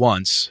did it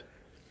once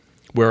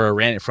where I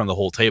ran it from the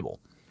whole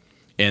table.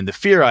 And the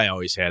fear I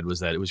always had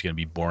was that it was going to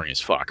be boring as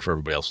fuck for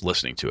everybody else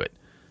listening to it.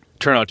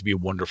 Turned out to be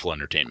wonderful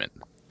entertainment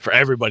for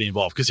everybody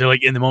involved because they're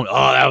like in the moment,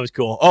 oh, that was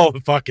cool. Oh,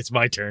 fuck, it's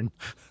my turn.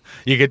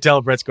 You can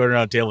tell Brett's going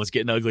around the table. It's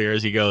getting uglier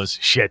as he goes.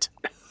 Shit.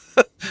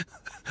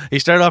 He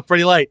started off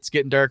pretty light. It's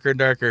getting darker and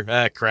darker.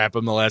 Crap,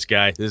 I'm the last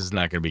guy. This is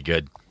not going to be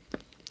good.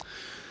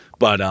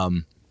 But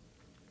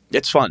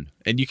it's fun.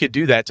 And you could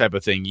do that type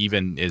of thing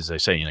even, as I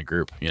say, in a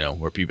group,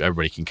 where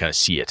everybody can kind of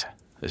see it.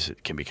 This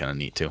can be kind of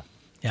neat, too.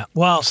 Yeah.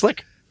 Well,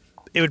 slick.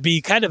 It would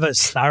be kind of a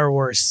Star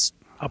Wars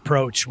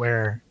approach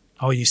where,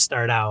 you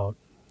start out,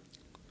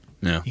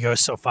 you go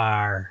so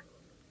far,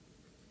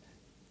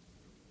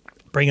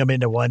 bring them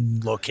into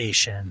one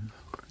location,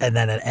 and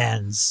then it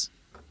ends.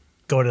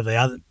 Go to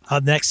the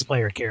next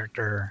player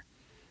character,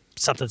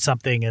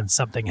 something, and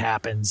something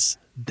happens.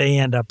 They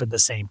end up in the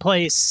same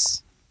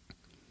place.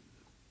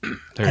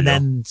 And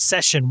then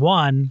session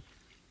 1,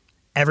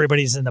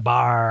 everybody's in the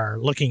bar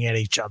looking at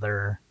each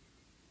other.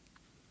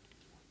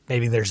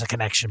 Maybe there's a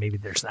connection, maybe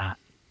there's not.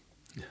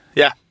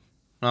 Yeah,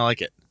 I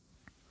like it.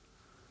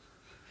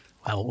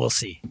 Well, we'll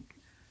see.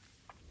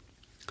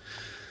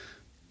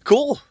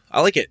 Cool.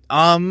 I like it.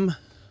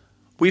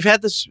 We've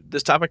had this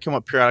topic come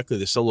up periodically,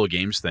 the solo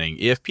games thing.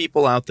 If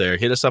people out there,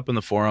 hit us up in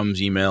the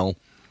forums, email,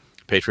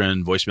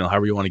 Patreon, voicemail,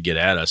 however you want to get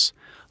at us.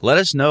 Let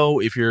us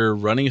know if you're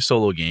running a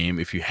solo game,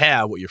 if you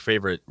have, what your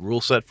favorite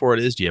rule set for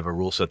it is. Do you have a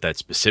rule set that's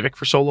specific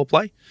for solo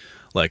play,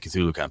 like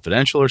Cthulhu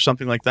Confidential or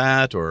something like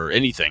that, or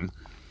anything?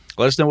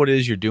 Let us know what it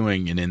is you're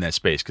doing and in that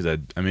space, because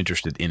I'm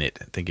interested in it.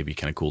 I think it'd be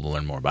kind of cool to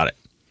learn more about it.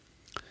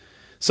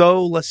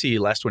 So let's see,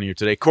 last one here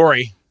today.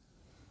 Corey,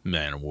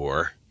 Man of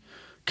War,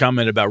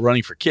 comment about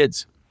running for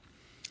kids.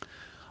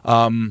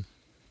 And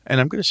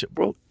I'm going to say,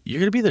 well, you're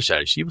going to be there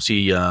Saturday, so you'll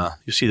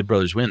see the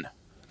brothers win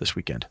this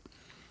weekend.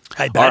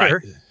 I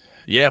better. Right.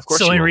 Yeah, of course.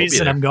 It's the only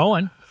reason I'm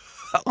going.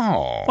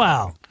 Oh.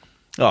 Wow.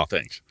 Oh,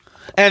 thanks.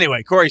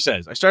 Anyway, Corey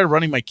says, I started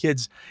running my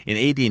kids in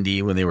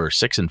AD&D when they were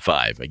 6 and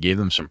 5. I gave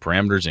them some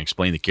parameters and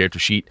explained the character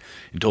sheet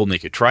and told them they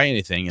could try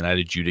anything and I'd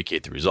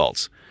adjudicate the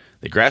results.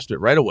 They grasped it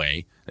right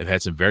away. They've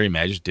had some very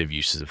imaginative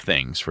uses of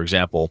things. For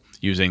example,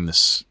 using the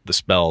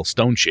spell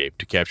Stone Shape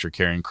to capture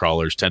carrion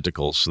crawlers'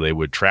 tentacles so they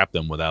would trap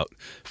them without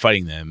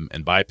fighting them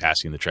and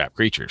bypassing the trapped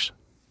creatures.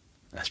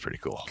 That's pretty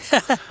cool.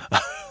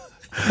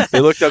 They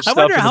looked up stuff.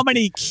 I wonder how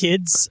many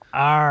kids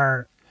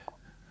are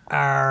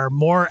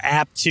more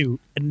apt to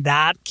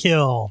not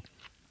kill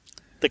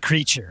the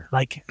creature.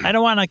 Like, I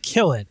don't want to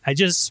kill it. I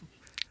just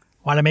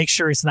want to make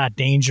sure it's not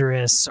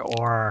dangerous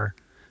or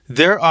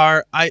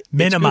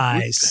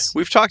minimize.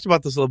 We've talked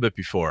about this a little bit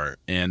before,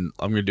 and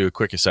I'm going to do a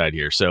quick aside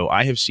here. So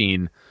I have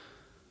seen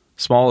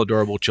small,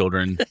 adorable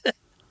children.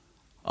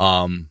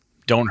 Don't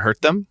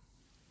hurt them,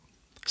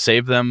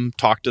 save them,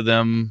 talk to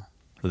them.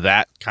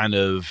 That kind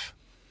of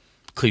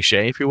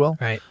cliche, if you will.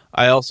 Right.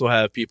 I also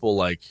have people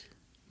like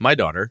my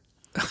daughter,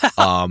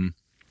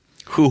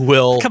 who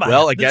will. Come on.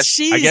 Well, I guess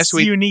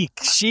we unique.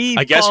 She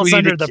falls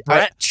under the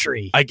Brett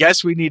tree. I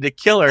guess we need to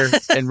kill her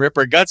and rip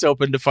her guts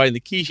open to find the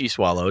key she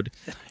swallowed.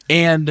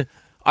 And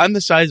I'm the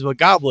size of a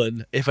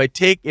goblin. If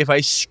I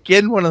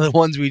skin one of the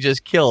ones we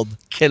just killed,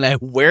 can I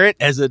wear it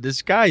as a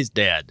disguise,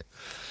 Dad?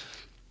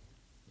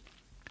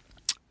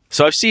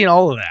 So I've seen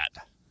all of that.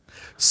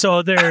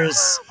 So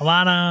there's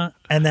Alana,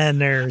 and then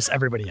there's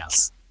everybody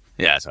else.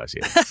 Yeah, that's how I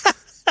see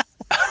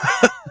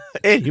it.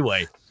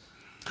 Anyway,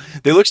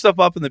 they looked stuff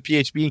up in the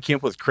PHB and came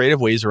up with creative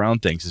ways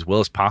around things, as well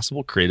as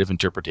possible creative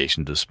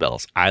interpretations of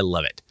spells. I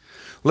love it.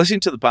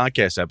 Listening to the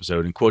podcast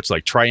episode and quotes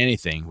like "try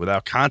anything"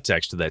 without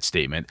context to that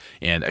statement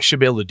and "I should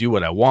be able to do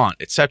what I want,"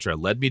 etc.,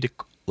 led me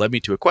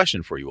to a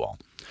question for you all.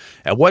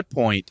 At what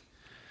point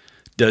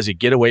does it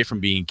get away from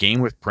being a game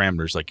with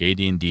parameters like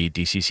AD&D,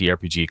 DCC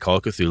RPG, Call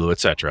of Cthulhu,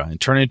 etc., and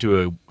turn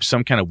into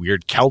some kind of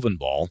weird Calvin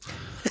ball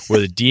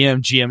where the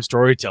DM, GM,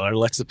 storyteller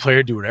lets the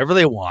player do whatever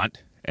they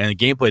want, and the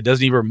gameplay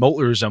doesn't even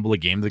remotely resemble a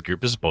game the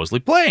group is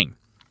supposedly playing?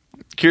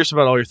 Curious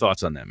about all your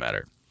thoughts on that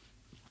matter.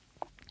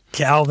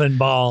 Calvin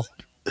ball.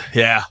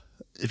 Yeah,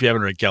 if you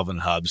haven't read Calvin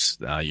and Hobbes,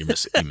 you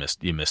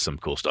missed some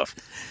cool stuff.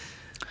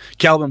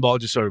 Calvin Ball,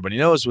 just so everybody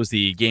knows, was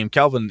the game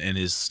Calvin and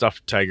his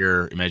stuffed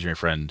tiger imaginary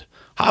friend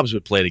Hobbes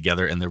would play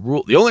together, and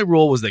the only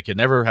rule was they could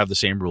never have the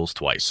same rules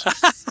twice.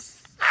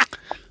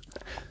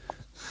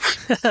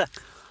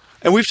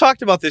 And we've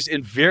talked about this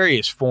in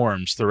various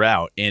forms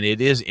throughout, and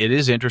it is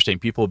interesting.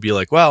 People will be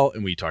like, well,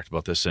 and we talked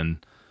about this in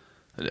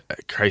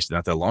Christ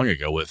not that long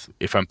ago with,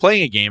 if I'm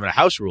playing a game and I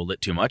house ruled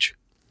it too much,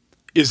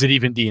 is it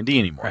even D&D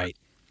anymore? Right.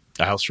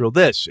 I house ruled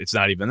this. It's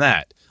not even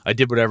that. I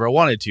did whatever I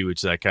wanted to.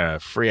 It's that kind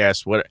of free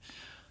ass. What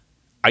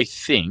I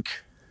think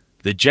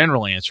the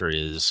general answer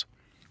is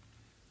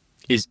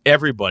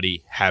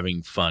everybody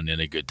having fun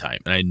and a good time?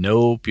 And I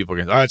know people are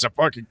going to say, oh, it's a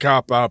fucking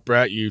cop-out,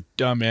 Brett, you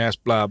dumbass,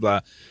 blah,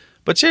 blah.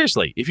 But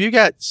seriously, if you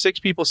got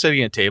 6 people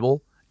sitting at a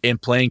table and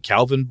playing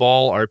Calvin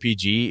Ball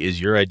RPG is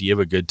your idea of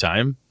a good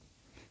time,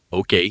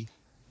 okay.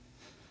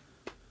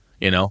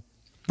 You know?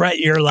 Brett,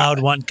 you're allowed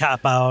one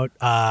cop-out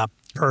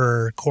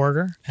per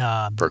quarter.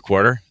 Per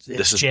quarter?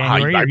 This is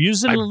January. You're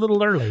using it a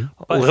little early.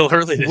 A little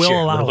early this year.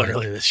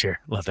 Early this year.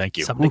 Well, thank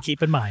you. Something to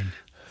keep in mind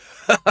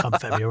come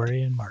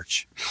February and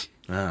March.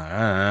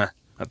 I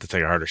have to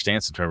take a harder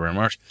stance in February and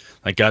March.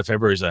 Thank God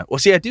February's well,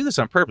 see, I do this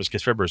on purpose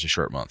because February's a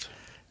short month.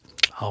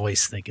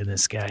 Always thinking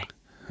this guy.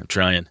 I'm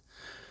trying.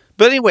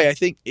 But anyway, I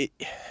think it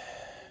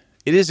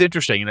is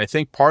interesting, and I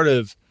think I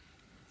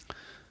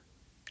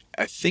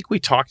think we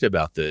talked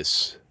about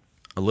this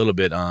a little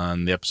bit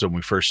on the episode when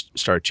we first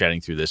started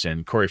chatting through this,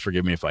 and Corey,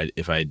 forgive me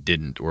if I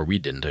didn't, or we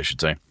didn't, I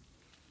should say.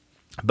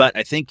 But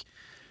I think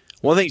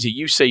one of the things that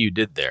you say you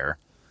did there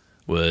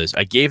was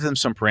I gave them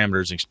some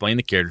parameters, explained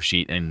the character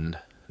sheet, and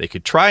they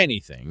could try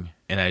anything,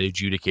 and I'd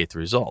adjudicate the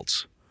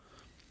results.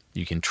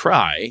 You can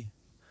try,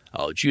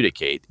 I'll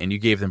adjudicate, and you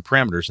gave them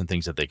parameters and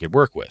things that they could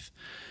work with.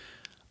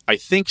 I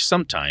think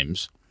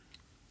sometimes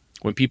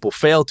when people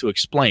fail to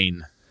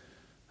explain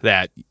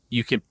that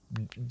you can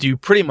do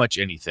pretty much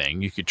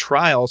anything, you could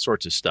try all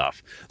sorts of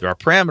stuff. There are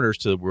parameters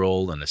to the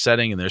world and the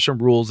setting, and there's some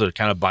rules that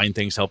kind of bind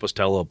things, help us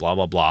tell, blah,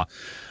 blah, blah.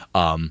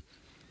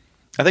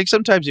 I think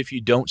sometimes if you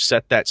don't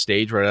set that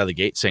stage right out of the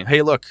gate saying,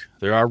 hey, look,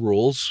 there are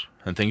rules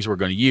and things we're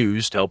going to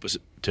use to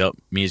help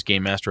me as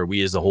game master, or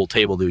we as the whole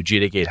table to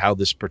adjudicate how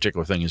this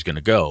particular thing is going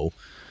to go.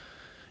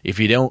 If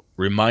you don't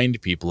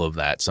remind people of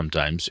that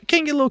sometimes, it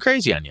can get a little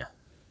crazy on you.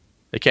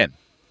 It can.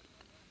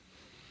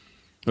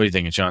 What are you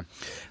thinking, Sean?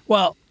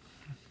 Well,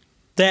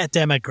 that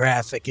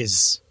demographic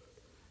is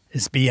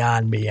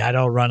beyond me. I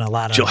don't run a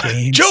lot of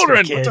games.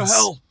 Children, for kids, what the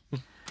hell?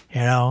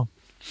 You know,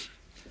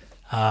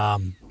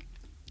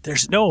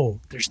 there's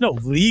no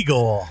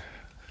legal,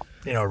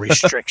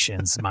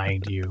 restrictions,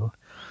 mind you.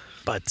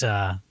 But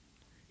so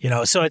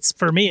it's,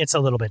 for me, it's a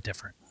little bit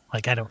different.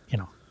 Like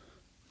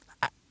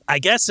I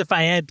guess if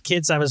I had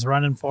kids I was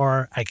running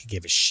for, I could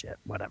give a shit,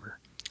 whatever.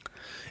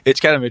 It's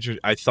kind of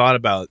interesting. I thought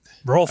about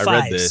roll I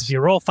fives. read this. If you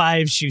roll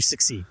fives, you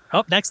succeed.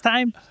 Oh, next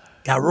time,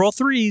 got to roll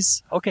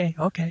threes. Okay.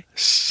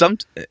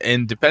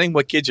 And depending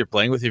what kids you're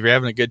playing with, if you're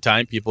having a good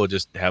time, people are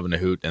just having a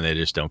hoot and they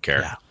just don't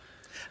care. Yeah.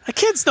 The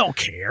kids don't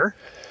care.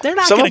 They're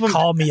not going to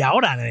call me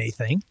out on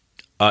anything.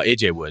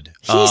 AJ would.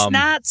 He's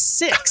not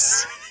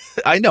 6.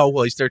 I know.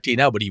 Well, he's 13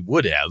 now, but he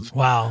would have.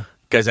 Wow.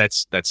 Because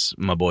that's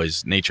my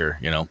boy's nature,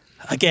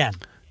 Again.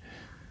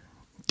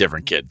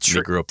 Different kid.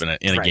 He grew up in a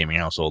Right. gaming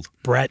household.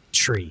 Brett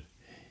Tree.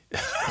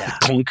 Yeah.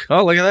 Clunk.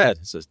 Oh, look at that.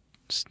 It's a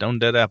stone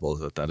dead apple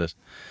is what that is.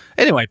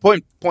 Anyway,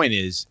 point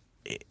is,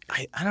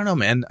 I don't know,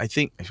 man. I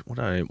think,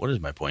 what is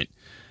my point?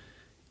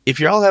 If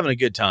you're all having a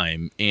good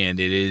time and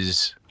it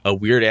is a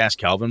weird-ass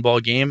Calvin ball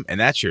game and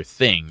that's your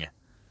thing,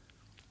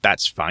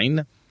 that's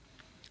fine.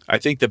 I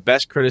think the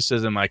best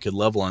criticism I could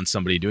level on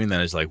somebody doing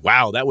that is like,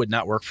 wow, that would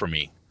not work for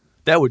me.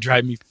 That would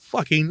drive me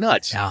fucking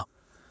nuts. Yeah.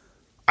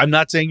 I'm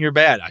not saying you're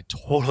bad. I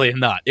totally am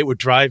not. It would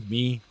drive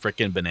me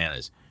freaking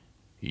bananas.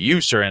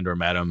 You, sir and or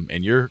madam,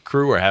 and your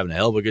crew are having a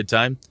hell of a good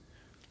time.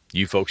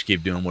 You folks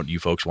keep doing what you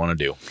folks want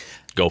to do.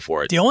 Go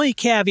for it. The only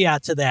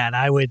caveat to that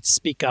I would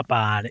speak up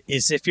on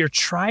is if you're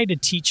trying to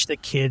teach the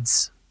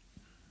kids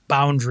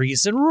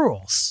boundaries and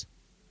rules,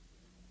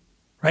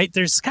 right?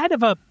 There's kind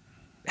of a,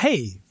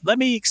 hey, let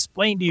me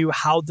explain to you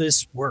how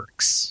this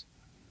works.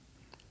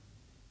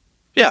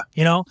 Yeah.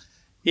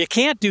 You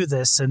can't do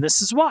this, and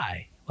this is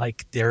why.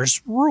 Like,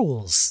 there's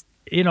rules,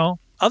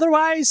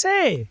 Otherwise,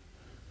 hey,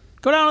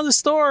 go down to the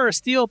store,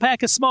 steal a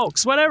pack of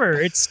smokes, whatever.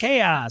 It's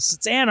chaos.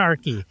 It's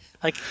anarchy.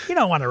 Like, you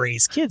don't want to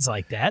raise kids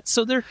like that.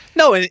 So they're...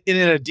 No, in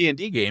a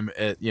D&D game,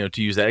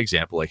 to use that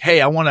example, like,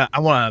 hey, I want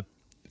to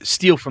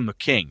steal from the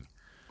king.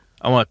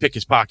 I want to pick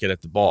his pocket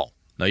at the ball.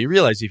 Now, you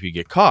realize if you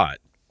get caught,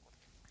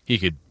 he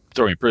could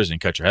throw you in prison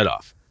and cut your head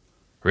off.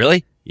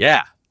 Really?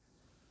 Yeah.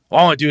 Well,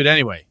 I want to do it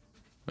anyway.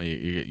 Well,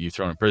 you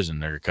thrown in prison,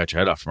 they're going to cut your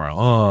head off tomorrow.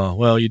 Oh,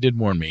 well, you did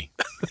warn me.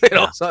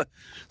 So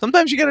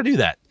sometimes you got to do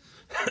that.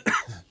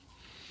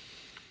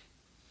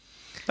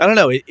 I don't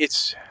know.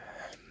 It's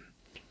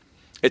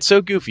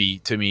so goofy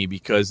to me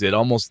because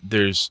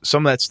there's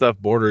some of that stuff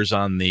borders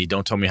on the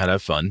don't tell me how to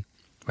have fun.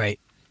 Right.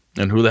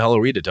 And who the hell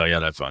are we to tell you how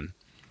to have fun?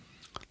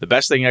 The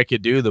best thing I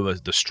could do,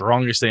 the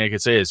strongest thing I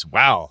could say is,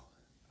 wow,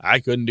 I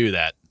couldn't do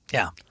that.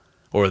 Yeah.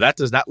 Or that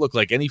does not look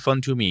like any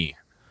fun to me.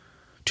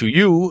 To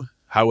you,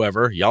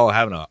 however, y'all are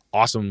having an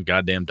awesome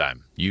goddamn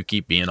time. You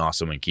keep being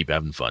awesome and keep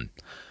having fun.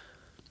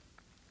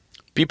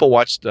 People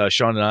watched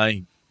Sean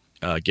and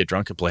I get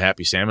drunk and play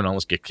Happy Salmon and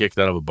almost get kicked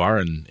out of a bar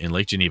in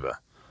Lake Geneva.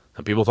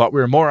 Some people thought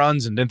we were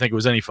morons and didn't think it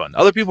was any fun.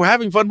 Other people were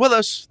having fun with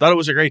us, thought it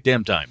was a great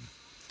damn time.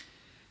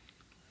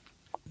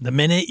 The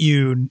minute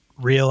you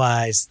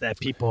realize that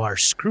people are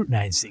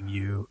scrutinizing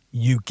you,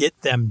 you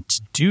get them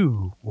to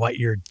do what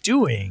you're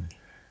doing.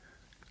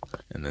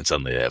 And then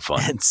suddenly they have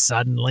fun. And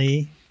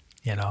suddenly,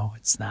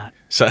 it's not.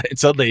 So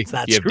suddenly it's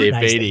not you have Dave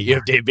scrutinized Beatty. anymore. You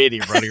have Dave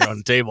Beatty running around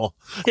the table.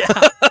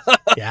 Yeah.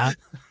 Yeah.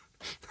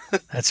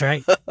 That's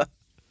right.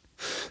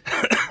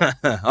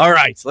 All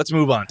right, let's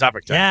move on.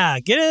 Topic time. Yeah,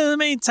 get into the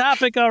main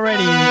topic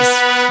already, these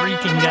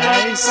freaking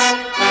guys.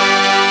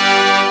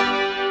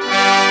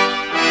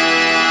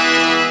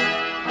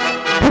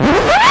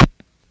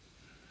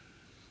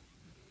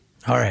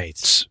 All right.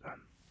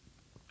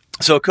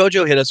 So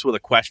Kojo hit us with a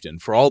question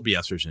for all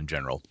BSers in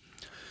general.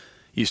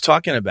 He's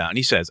talking about, and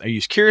he says, I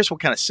was curious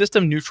what kind of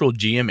system-neutral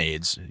GM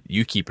aids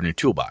you keep in your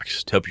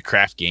toolbox to help you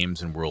craft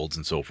games and worlds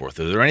and so forth.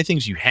 Are there any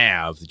things you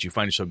have that you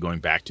find yourself going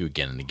back to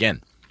again and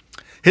again?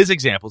 His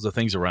examples of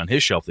things around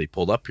his shelf they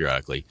pulled up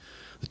periodically: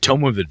 the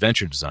Tome of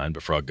Adventure Design by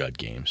Frog God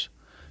Games,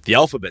 the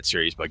Alphabet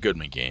series by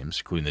Goodman Games,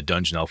 including the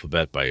Dungeon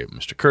Alphabet by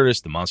Mr.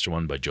 Curtis, the Monster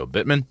One by Joe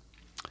Bittman,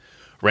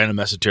 Random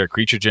Esoteric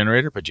Creature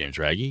Generator by James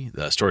Raggi,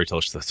 the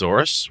Storyteller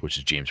Thesaurus, which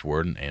is James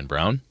Ward and Ann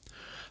Brown,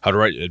 How to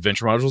Write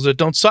Adventure Modules That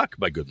Don't Suck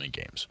by Goodman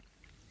Games.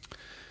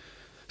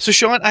 So,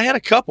 Sean, I had a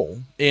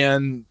couple,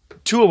 and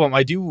two of them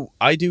I do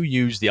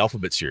use the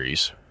Alphabet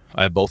series.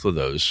 I have both of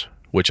those,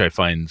 which I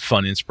find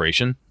fun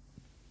inspiration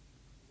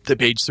to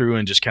page through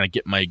and just kind of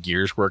get my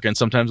gears working.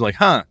 Sometimes like,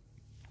 I'm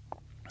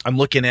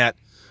looking at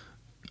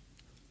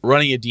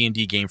running a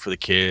D&D game for the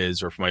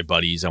kids or for my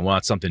buddies. I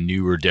want something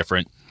new or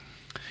different.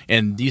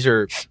 And these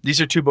are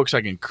two books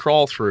I can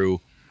crawl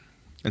through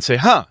and say,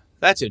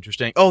 that's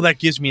interesting. Oh, that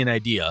gives me an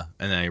idea.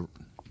 And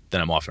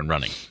then I'm off and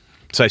running.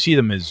 So I see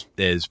them as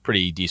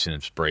pretty decent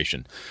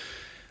inspiration.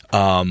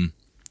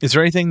 Is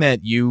there anything that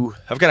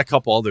I've got a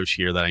couple others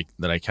here that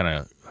I kind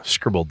of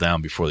scribbled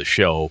down before the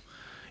show.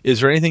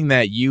 Is there anything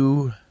that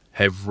you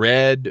have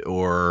read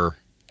or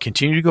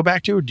continue to go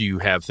back to, or do you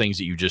have things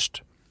that you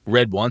just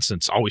read once and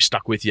it's always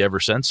stuck with you ever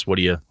since? What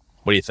do you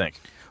think?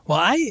 Well,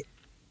 I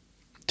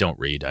don't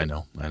read. I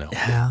know.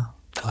 Yeah.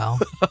 Well,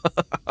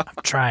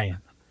 I'm trying.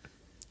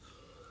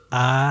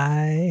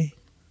 I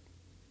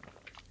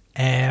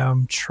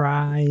am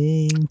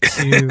trying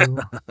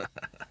to.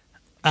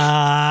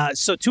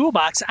 So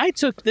Toolbox, I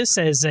took this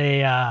as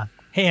a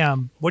hey,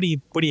 what do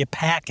you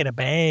pack in a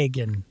bag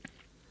and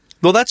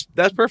well, that's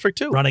perfect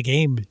too. Run a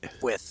game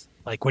with.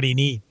 Like, what do you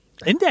need?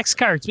 Index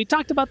cards. We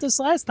talked about this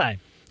last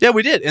time. Yeah,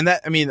 we did. And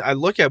I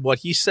look at what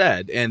he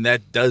said, and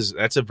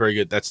that's a very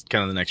good, that's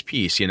kind of the next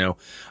piece,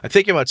 I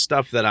think about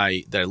stuff that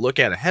I look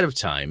at ahead of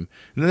time,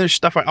 and then there's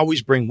stuff I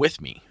always bring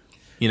with me,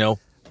 Well,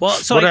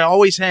 so I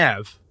always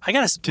have I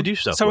gotta to do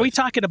stuff. So with. are we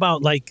talking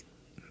about like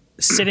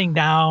sitting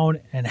down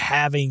and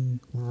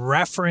having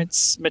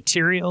reference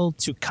material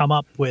to come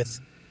up with,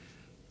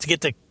 to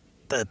get the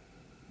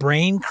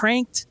brain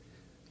cranked?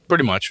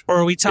 Pretty much. Or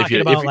are we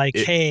talking about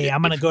hey,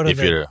 I'm going to go to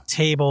the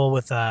table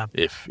with a...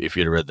 If you'd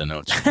have read the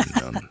notes,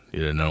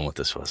 you'd have known what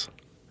this was.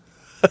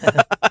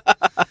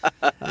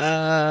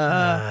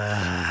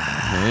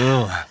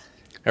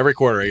 Every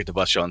quarter I get to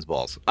bust Sean's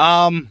balls.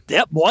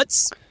 Yep,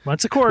 once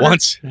a quarter.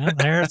 Once. Yeah,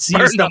 there it's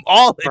Burn them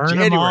all in Burn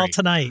January. them all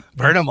tonight.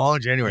 Burn them all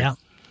in January. Yeah.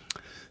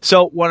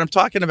 So what I'm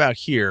talking about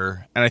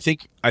here, and I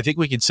think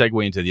we could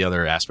segue into the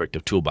other aspect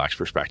of toolbox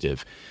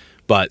perspective,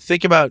 but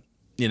think about,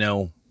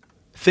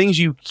 things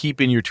you keep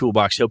in your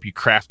toolbox help you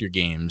craft your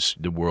games,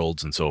 the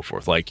worlds, and so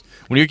forth. Like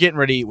when you're getting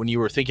ready, when you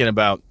were thinking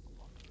about,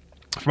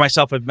 for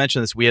myself, I've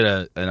mentioned this, we had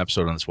an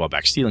episode on this a while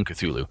back, Steel and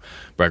Cthulhu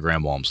by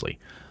Graham Walmsley.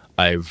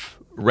 I've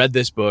read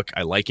this book.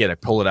 I like it. I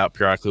pull it out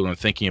periodically when I'm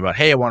thinking about,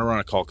 hey, I want to run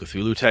a Call of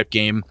Cthulhu type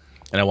game,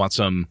 and I want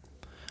some,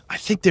 I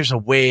think there's a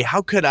way,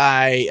 how could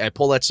I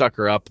pull that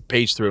sucker up,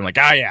 page through, I'm like,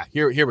 yeah,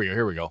 here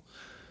we go.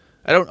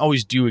 I don't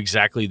always do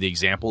exactly the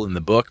example in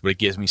the book, but it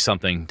gives me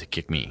something to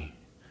kick me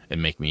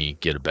and make me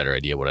get a better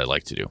idea what I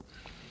like to do.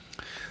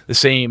 The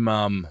same,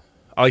 I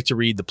like to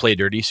read the Play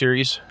Dirty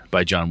series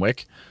by John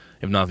Wick.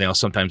 If nothing else,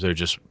 sometimes they're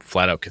just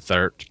flat out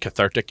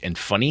cathartic and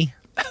funny.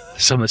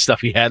 Some of the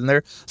stuff he had in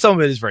there. Some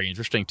of it is very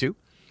interesting too.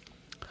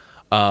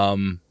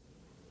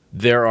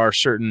 There are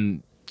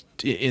certain,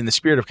 in the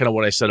spirit of kind of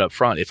what I said up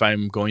front, if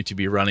I'm going to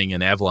be running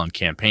an Avalon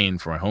campaign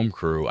for my home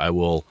crew, I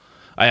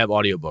have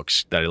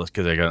audiobooks that I listen,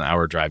 because I got an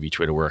hour drive each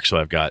way to work. So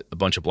I've got a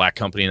bunch of Black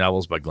Company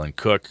novels by Glenn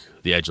Cook,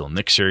 the Agile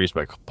Nick series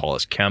by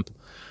Paulus Kemp.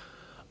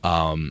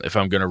 If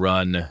I'm going to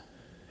run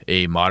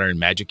a modern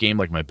magic game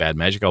like my Bad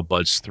Magic, I'll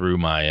buzz through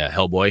my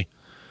Hellboy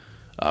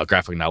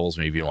graphic novels,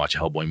 maybe even watch a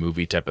Hellboy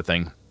movie type of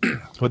thing.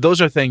 But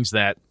those are things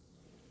that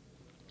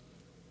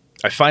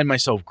I find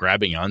myself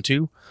grabbing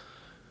onto.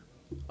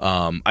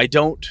 I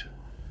don't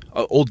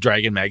old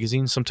Dragon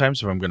magazines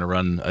sometimes if I'm going to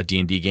run a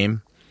D&D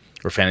game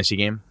or fantasy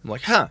game. I'm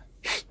like,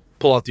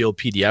 pull out the old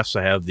PDFs.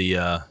 I have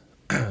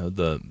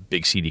the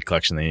big CD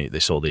collection they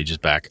sold ages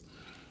back.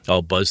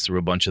 I'll buzz through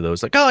a bunch of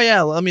those. Like, oh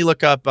yeah, let me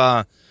look up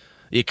the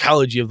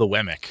ecology of the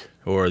Wemmick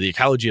or the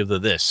ecology of the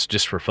this,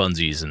 just for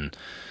funsies, and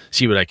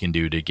see what I can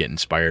do to get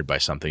inspired by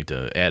something,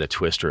 to add a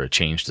twist or a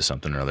change to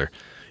something or other.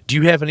 Do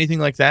you have anything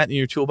like that in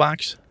your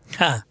toolbox?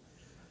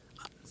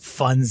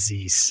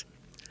 Funsies.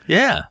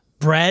 Yeah.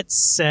 Brett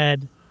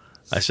said.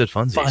 I said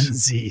funsies.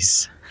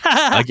 Funsies.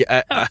 I'm going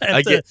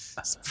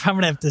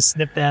to have to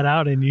snip that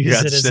out and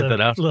use it as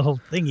a little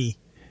thingy.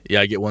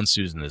 Yeah, I get one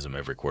Susanism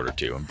every quarter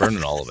too. I'm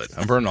burning all of it.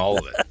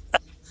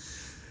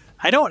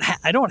 I don't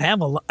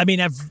have a lot. I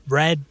mean, I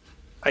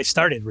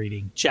started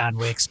reading John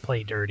Wick's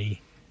Play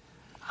Dirty.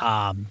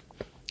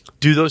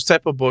 Do those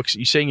type of books,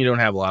 you saying you don't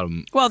have a lot of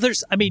them? Well,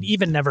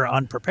 even Never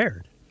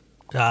Unprepared.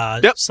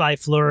 Yep. Sly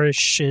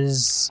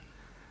Flourishes.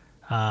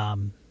 Why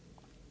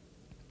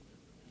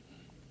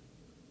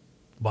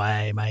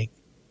am I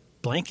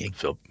blanking?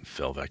 Phil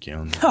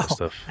Vecchione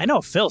stuff. I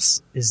know Phil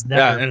is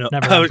never. Yeah, I know.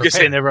 Never I was going to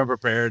say Never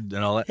Unprepared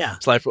and all that. Yeah.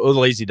 The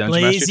Lazy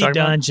Dungeon Master. Lazy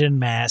Dungeon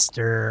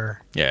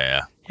Master.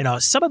 Yeah.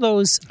 Some of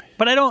those,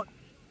 but I don't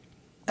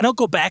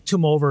go back to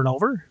them over and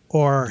over.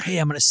 Or hey,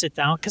 I'm going to sit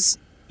down because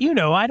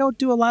I don't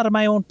do a lot of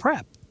my own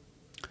prep.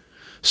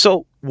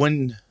 So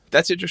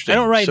that's interesting. I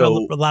don't write a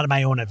lot of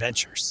my own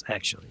adventures,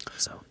 actually.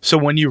 So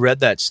when you read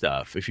that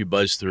stuff, if you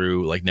buzz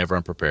through like Never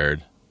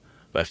Unprepared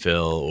by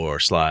Phil or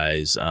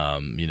Sly's,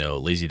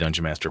 Lazy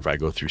Dungeon Master, if I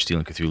go through Steel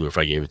and Cthulhu, if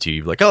I gave it to you,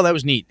 you'd be like, oh, that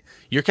was neat.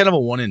 You're kind of a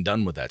one and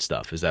done with that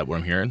stuff. Is that what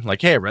I'm hearing?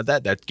 Like, hey, I read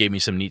that. That gave me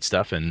some neat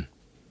stuff, and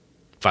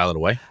file it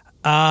away.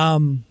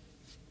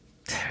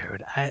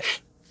 Dude, I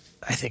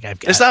think I've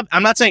got.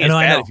 I'm not saying it's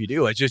bad if you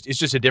do. It's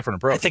just a different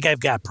approach. I think I've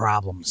got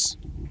problems.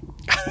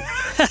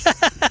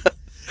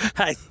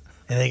 I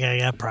think I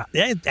got problems.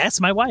 Yeah,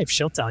 that's my wife.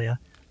 She'll tell you.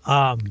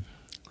 Let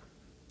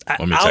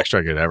me text her.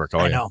 I could have her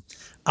call you. I know.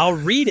 I'll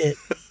read it,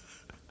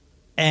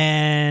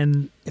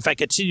 and if I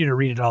continue to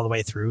read it all the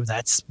way through,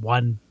 that's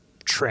one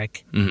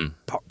trick. Mm-hmm.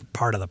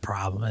 Part of the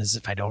problem is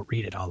if I don't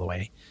read it all the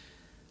way,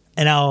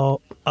 and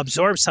I'll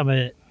absorb some of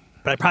it,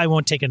 but I probably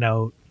won't take a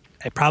note.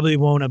 I probably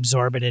won't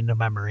absorb it into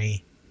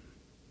memory.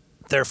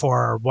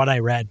 Therefore, what I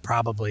read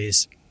probably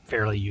is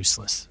fairly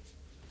useless.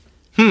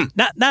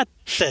 Not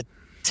the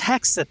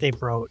text that they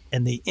wrote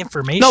and the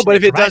information. No, but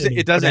if it doesn't.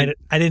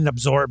 I didn't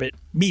absorb it.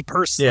 Me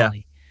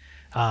personally.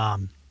 Yeah.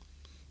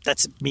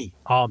 That's me,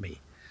 all me.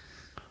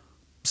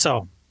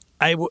 So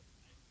I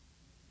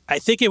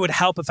think it would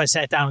help if I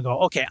sat down and go,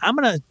 okay, I'm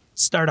going to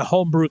start a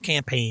homebrew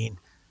campaign.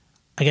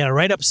 I got to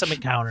write up some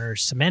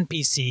encounters, some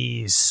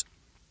NPCs,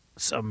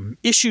 some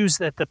issues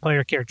that the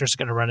player character is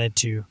going to run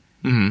into.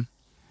 Mm-hmm.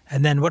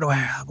 And then what am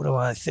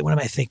I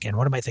thinking?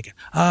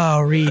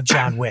 Oh, read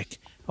John Wick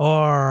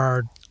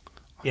or,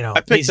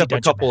 I picked up a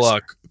couple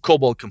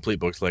Kobold complete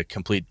books, like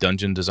Complete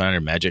Dungeon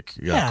Designer Magic.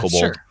 Kobold.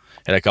 Sure.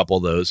 Had a couple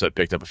of those. I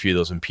picked up a few of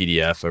those in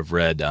PDF. I've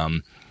read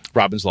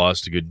Robin's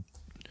Laws to Good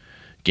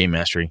Game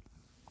Mastery.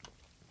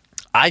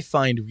 I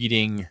find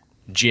reading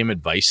GM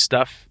advice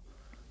stuff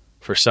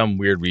for some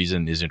weird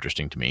reason, is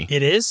interesting to me.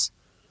 It is?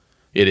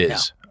 It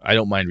is. Yeah. I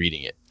don't mind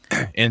reading it.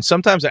 And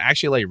sometimes I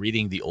actually like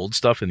reading the old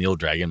stuff in the old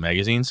Dragon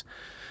magazines,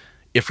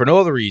 if for no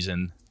other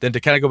reason than to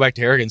kind of go back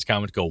to Harrigan's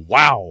comment and go,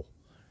 wow,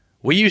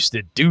 we used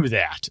to do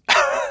that.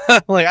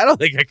 Like, I don't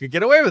think I could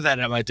get away with that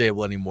at my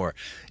table anymore.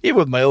 Even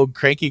with my old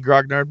cranky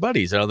grognard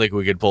buddies, I don't think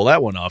we could pull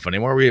that one off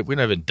anymore. We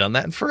haven't done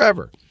that in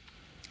forever.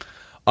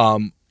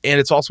 And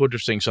it's also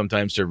interesting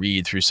sometimes to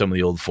read through some of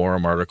the old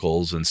forum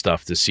articles and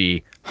stuff to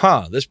see,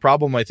 this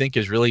problem I think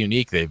is really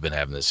unique. They've been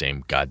having the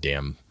same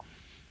goddamn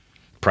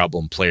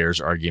problem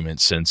players argument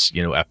since,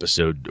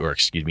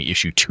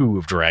 issue 2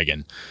 of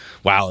Dragon.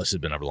 Wow, this has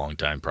been a long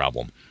time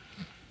problem.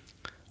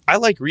 I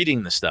like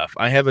reading the stuff.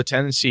 I have a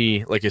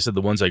tendency, like I said,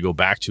 the ones I go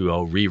back to,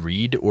 I'll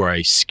reread or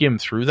I skim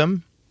through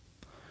them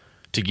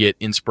to get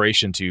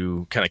inspiration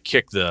to kind of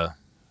kick the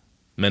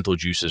mental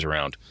juices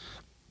around.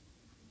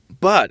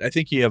 But I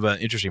think you have an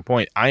interesting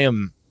point. I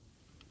am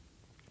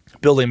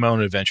building my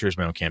own adventures,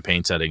 my own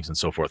campaign settings and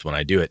so forth when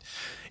I do it.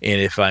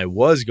 And if I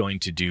was going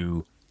to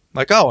do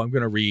I'm going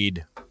to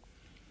read,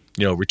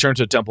 Return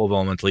to the Temple of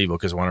Elemental Evil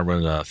because I want to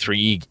run a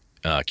 3E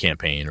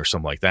campaign or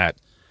something like that,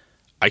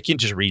 I can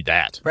just read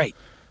that. Right.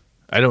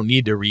 I don't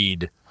need to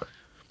read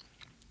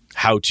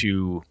how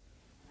to,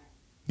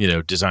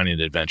 design an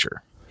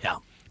adventure. Yeah.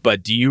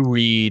 But do you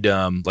read,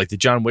 like the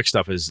John Wick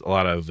stuff is a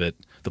lot of it,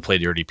 the Play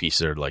Dirty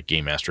pieces are like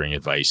game mastering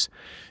advice.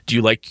 Do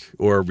you like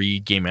or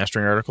read game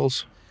mastering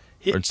articles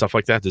and stuff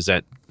like that?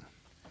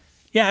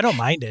 Yeah, I don't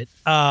mind it.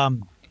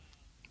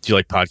 Do you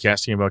like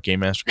podcasting about game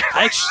mastering?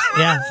 I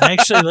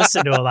actually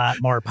listen to a lot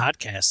more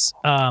podcasts.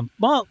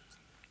 Well,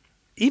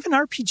 even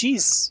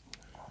RPGs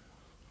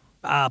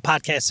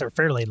podcasts are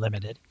fairly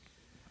limited.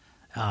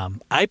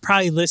 I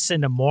probably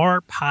listen to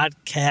more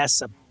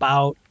podcasts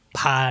about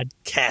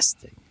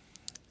podcasting.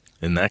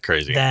 Isn't that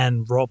crazy?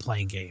 Than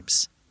role-playing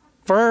games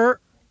for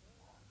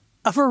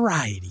a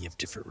variety of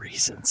different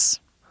reasons.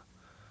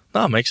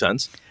 No, it makes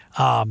sense.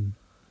 So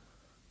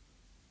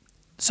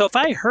if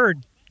I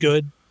heard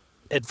good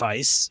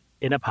advice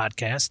in a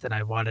podcast and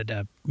I wanted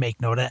to make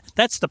note of it,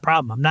 that's the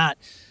problem. I'm not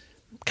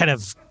kind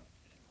of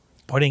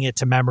putting it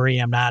to memory.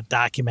 I'm not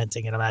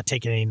documenting it. I'm not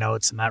taking any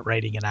notes. I'm not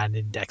writing it on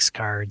index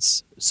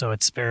cards. So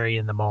it's very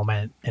in the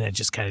moment and it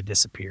just kind of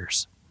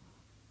disappears.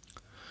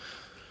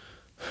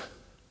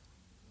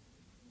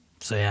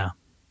 So, yeah.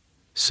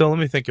 So let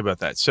me think about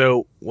that.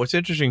 So what's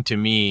interesting to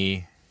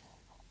me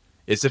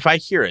is if I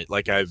hear it,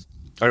 like I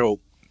go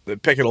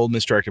pick an old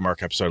Misdirected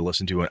Mark episode to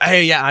listen to and,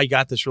 hey, yeah, I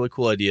got this really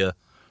cool idea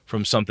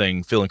from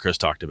something Phil and Chris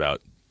talked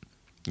about.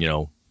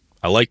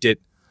 I liked it,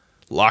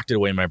 locked it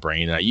away in my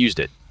brain, and I used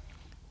it.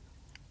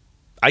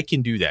 I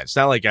can do that. It's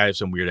not like I have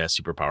some weird-ass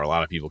superpower. A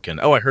lot of people can,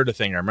 I heard a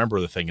thing, I remember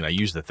the thing, and I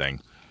used the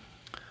thing.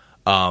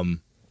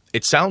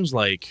 It sounds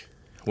like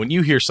when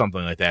you hear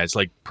something like that, it's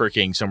like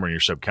perking somewhere in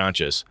your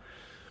subconscious,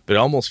 but it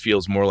almost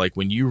feels more like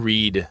when you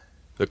read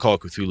the Call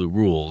of Cthulhu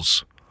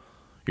rules,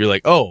 you're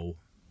like,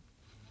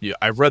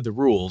 I've read the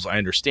rules, I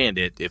understand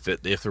it. If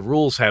the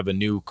rules have a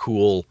new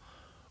cool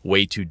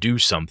way to do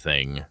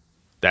something,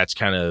 that's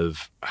kind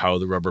of how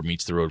the rubber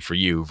meets the road for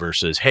you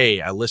versus,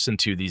 hey, I listened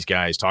to these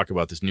guys talk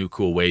about this new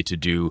cool way to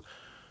do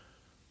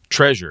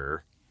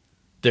treasure.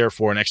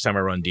 Therefore, next time I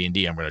run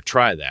D&D, I'm going to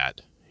try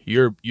that.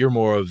 You're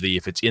more of the,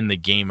 if it's in the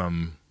game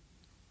I'm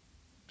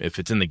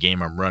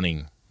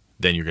running,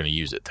 then you're going to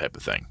use it type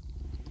of thing.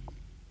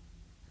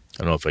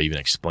 I don't know if I even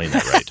explained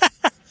that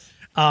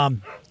right.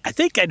 I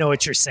think I know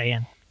what you're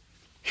saying.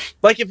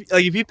 Like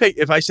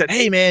if I said,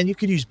 hey man, you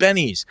could use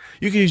bennies,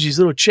 you could use these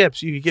little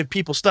chips, you could give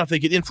people stuff that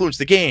could influence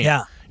the game.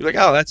 Yeah. You're like,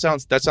 oh, that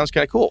sounds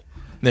kind of cool.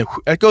 And then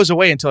it goes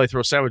away until I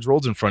throw Savage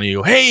Worlds in front of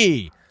you.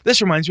 Hey,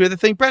 this reminds me of the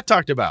thing Brett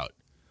talked about.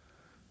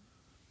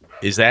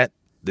 Does that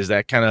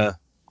kind of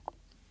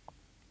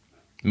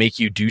make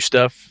you do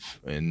stuff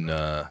and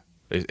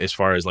as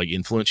far as like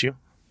influence you?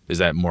 Is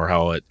that more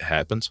how it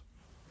happens?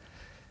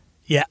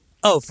 Yeah.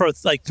 Oh, for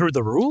like through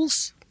the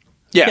rules?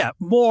 Yeah,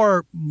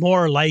 more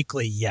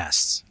likely,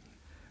 yes.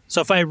 So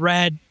if I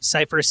read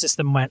Cypher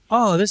System and went,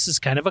 oh, this is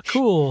kind of a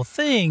cool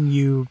thing,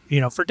 you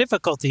know, for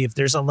difficulty, if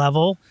there's a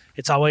level,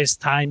 it's always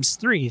times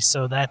 3,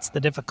 so that's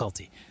the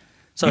difficulty.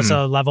 So it's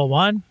a level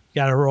 1, you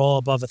got to roll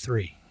above a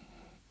 3.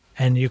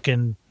 And you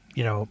can,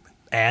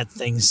 add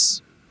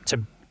things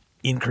to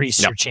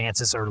increase your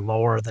chances or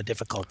lower the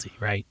difficulty,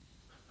 right?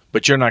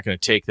 But you're not going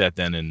to take that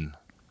then and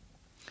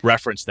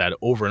reference that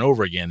over and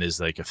over again as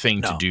like a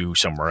thing to do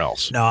somewhere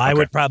else. No, I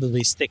would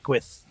probably stick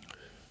with,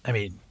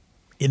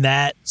 in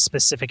that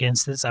specific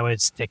instance, I would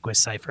stick with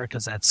Cypher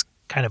because that's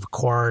kind of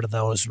core to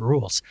those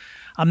rules.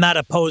 I'm not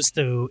opposed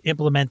to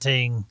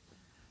implementing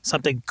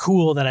something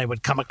cool that I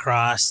would come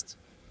across.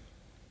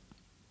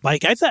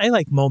 Like I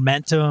like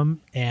momentum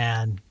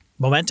in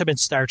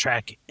Star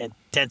Trek and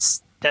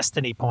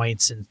Destiny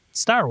points in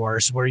Star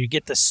Wars where you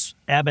get this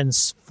ebb and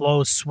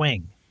flow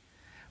swing,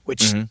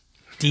 which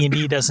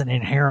D&D doesn't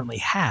inherently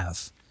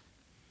have.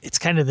 It's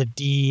kind of the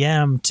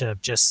DM to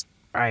just,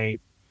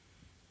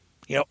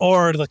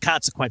 or the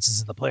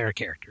consequences of the player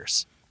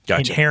characters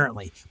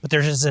inherently, but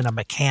there isn't a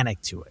mechanic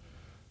to it.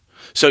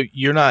 So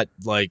you're not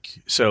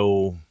like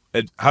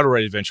How to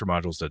Write Adventure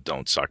Modules That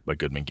Don't Suck by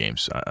Goodman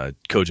Games.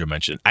 Kojo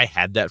mentioned I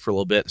had that for a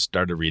little bit.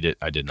 Started to read it.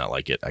 I did not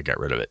like it. I got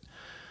rid of it.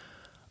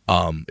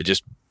 It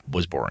just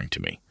was boring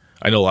to me.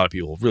 I know a lot of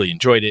people really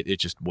enjoyed it. It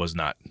just was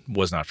not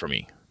for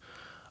me.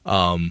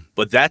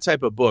 But that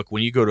type of book,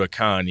 when you go to a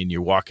con and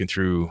you're walking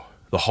through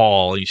the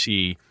hall and you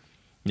see,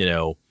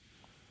 the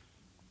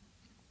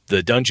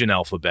dungeon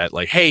alphabet,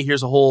 like, hey,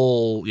 here's a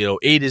whole,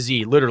 A to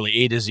Z, literally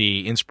A to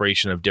Z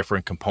inspiration of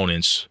different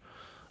components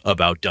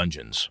about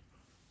dungeons.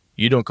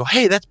 You don't go,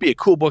 hey, that'd be a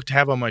cool book to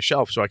have on my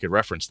shelf so I could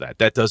reference that.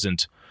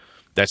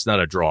 That's not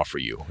a draw for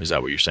you. Is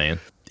that what you're saying?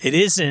 It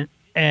isn't.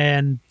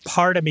 And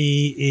part of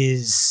me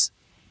is,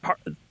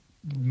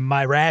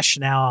 my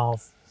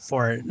rationale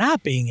for it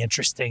not being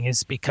interesting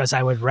is because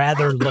I would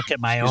rather look at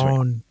my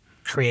own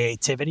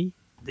creativity.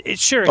 It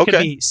could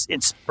be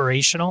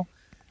inspirational,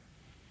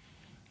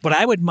 but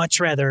I would much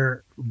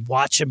rather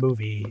watch a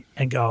movie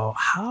and go,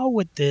 how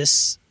would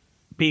this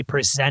be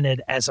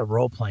presented as a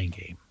role-playing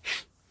game?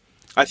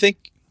 I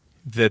think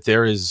that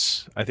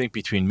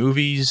between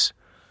movies,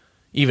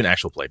 even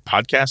actual play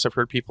podcasts I've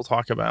heard people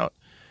talk about,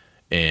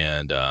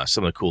 and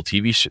some of the cool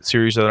TV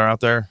series that are out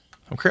there.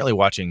 I'm currently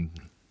watching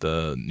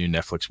the new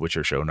Netflix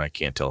Witcher show, and I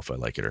can't tell if I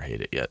like it or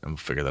hate it yet. I'm going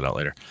to figure that out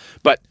later.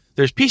 But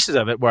there's pieces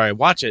of it where I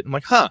watch it, and I'm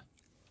like, I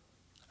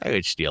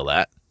could steal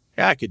that.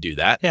 Yeah, I could do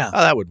that. Yeah. Oh,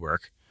 that would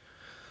work.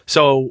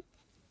 So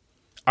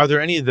are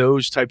there any of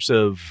those types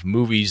of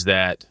movies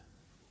that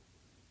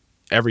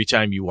every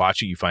time you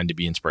watch it, you find to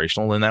be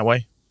inspirational in that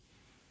way?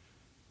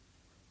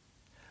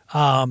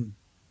 Kind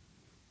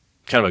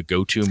of a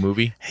go-to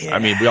movie? Yeah. I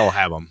mean, we all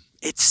have them.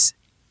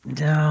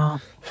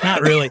 No,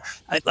 not really.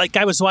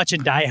 I was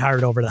watching Die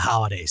Hard over the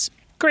holidays.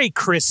 Great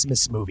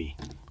Christmas movie.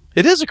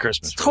 It is a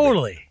Christmas movie.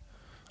 Totally.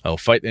 I'll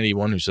fight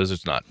anyone who says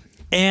it's not.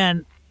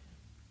 And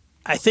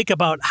I think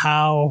about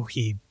how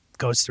he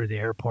goes through the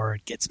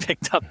airport, gets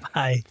picked up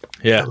by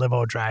the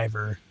limo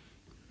driver.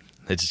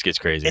 It just gets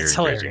crazy. It's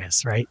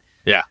hilarious, right?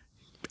 Yeah.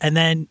 And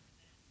then,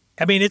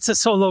 it's a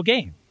solo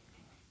game.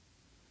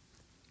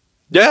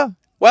 Yeah.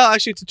 Well,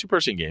 actually, it's a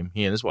two-person game.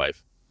 He and his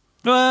wife.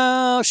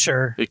 Well,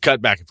 sure. It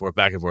cut back and forth,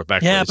 back and forth,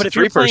 back and forth. Yeah, but if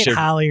you're playing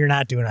Holly, you're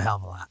not doing a hell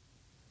of a lot.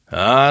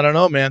 I don't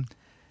know, man.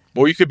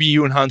 Or you could be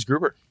you and Hans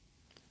Gruber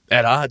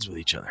at odds with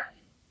each other.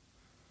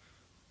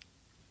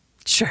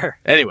 Sure.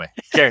 Anyway,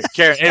 carry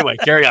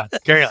on.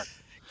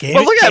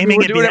 Gaming and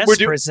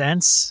BS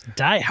presents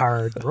Die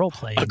Hard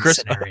role-playing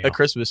scenario. A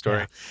Christmas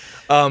Story.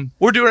 Yeah.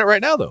 We're doing it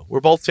right now, though.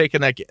 We're both taking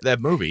that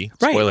movie.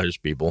 Right. Spoilers,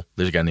 people.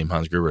 There's a guy named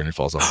Hans Gruber, and he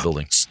falls off a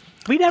building.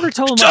 We never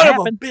told him Son what of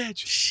happened. A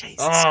bitch. Jesus.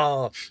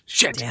 Oh,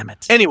 shit. Damn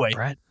it. Anyway.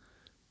 Brett,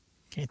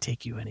 can't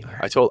take you anywhere.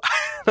 I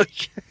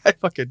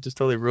fucking just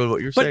totally ruined what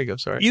you're saying. I'm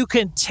sorry. You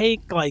can take,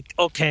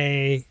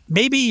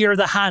 maybe you're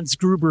the Hans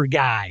Gruber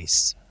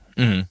guys.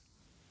 Mm-hmm.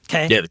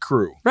 Okay? Yeah, the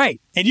crew.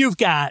 Right. And you've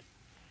got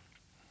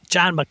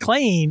John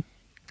McClane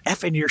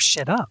effing your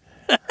shit up.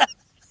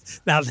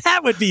 Now,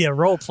 that would be a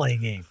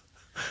role-playing game.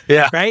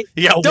 Yeah. Right?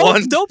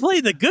 Don't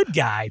play the good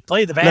guy.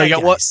 Play the bad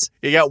guys.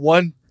 You got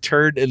one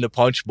turd in the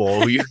punch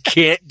bowl who you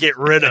can't get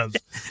rid of.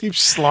 Keep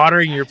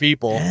slaughtering your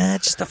people.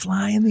 Just a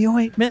fly in the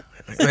ointment.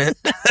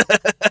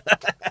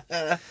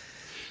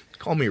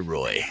 Call me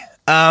Roy.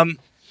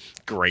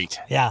 Great.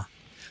 Yeah.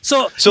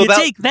 So you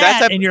take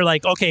that and you're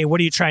like, okay,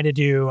 what are you trying to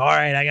do? All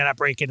right, I got to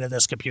break into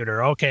this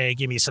computer. Okay,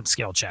 give me some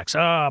skill checks.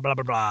 Oh, blah,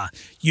 blah, blah.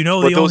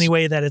 The only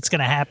way that it's going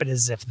to happen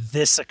is if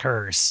this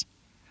occurs.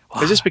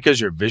 Is this because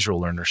you're a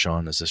visual learner,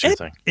 Sean? Is this your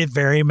thing? It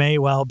very may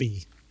well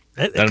be.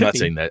 I'm not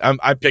saying that.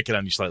 I'm picking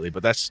on you slightly,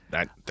 but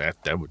that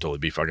would totally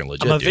be fucking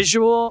legit. I'm a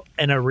visual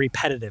and a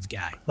repetitive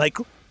guy.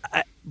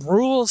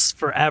 Rules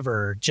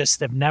forever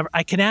just have never.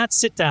 I cannot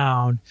sit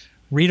down,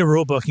 read a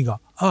rule book, and go,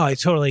 "Oh, I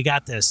totally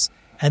got this,"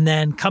 and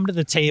then come to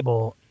the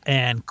table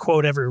and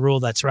quote every rule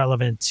that's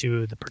relevant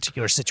to the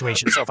particular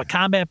situation. So if a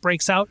combat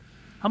breaks out,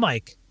 I'm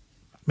like,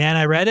 "Man,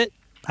 I read it.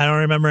 I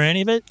don't remember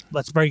any of it.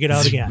 Let's break it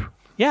out again."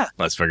 Yeah,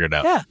 let's figure it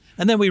out. Yeah,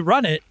 and then we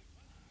run it,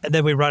 and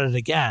then we run it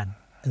again.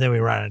 And then we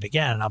run it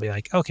again, and I'll be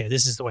like, okay,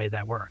 this is the way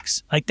that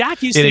works.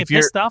 Doc used to get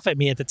pissed off at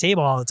me at the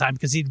table all the time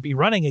because he'd be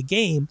running a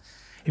game.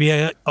 He'd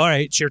be like, all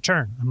right, it's your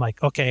turn. I'm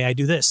like, okay, I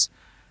do this.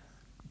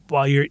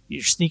 While you're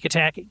sneak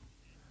attacking?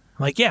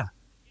 I'm like, yeah.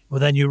 Well,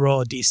 then you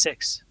roll a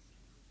D6.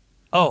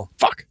 Oh.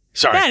 Fuck.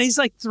 Sorry. Yeah, and he's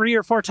like 3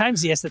 or 4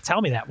 times he has to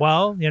tell me that.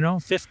 Well,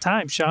 5th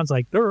time, Sean's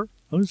like,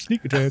 I'm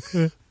sneak attack.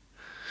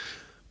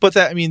 But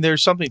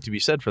there's something to be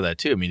said for that,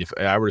 too. If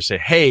I were to say,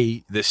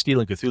 hey, this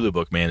Stealing Cthulhu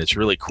book, man, it's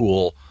really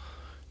cool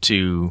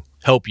to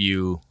help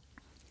you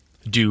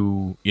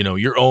do,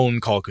 your own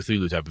Call of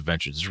Cthulhu type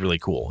adventures. It's really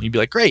cool. You'd be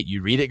like, great.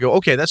 You read it, go,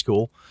 okay, that's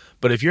cool.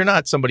 But if you're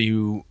not somebody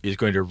who is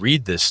going to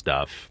read this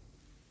stuff,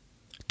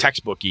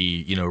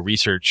 textbooky,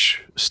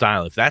 research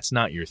style, if that's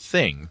not your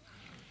thing,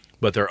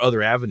 but there are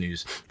other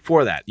avenues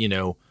for that,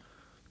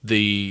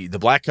 the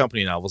Black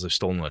Company novels, I've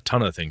stolen a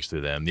ton of things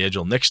through them. The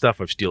Edgell Nick stuff,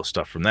 I've steal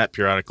stuff from that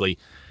periodically.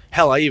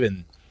 Hell, I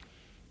even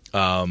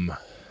I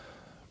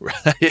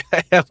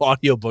have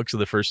audiobooks of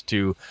the first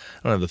 2.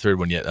 I don't have the third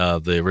one yet.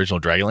 The original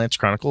Dragonlance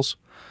Chronicles.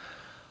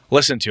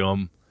 listen to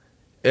them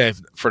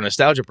for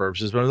nostalgia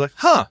purposes, but I was like,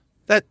 huh,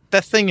 that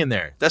thing in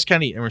there, that's kind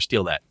of neat. I'm going to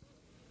steal that.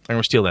 I'm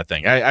going to steal that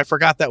thing. I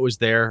forgot that was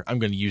there. I'm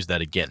going to use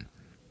that again.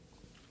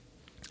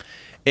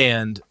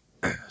 And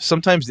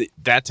sometimes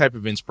that type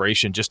of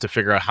inspiration, just to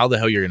figure out how the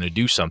hell you're going to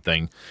do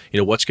something,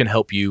 what's going to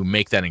help you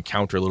make that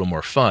encounter a little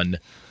more fun.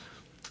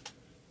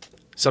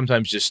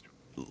 Sometimes just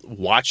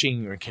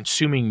watching or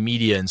consuming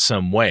media in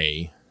some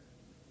way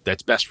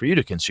that's best for you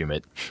to consume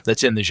it,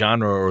 that's in the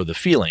genre or the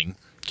feeling,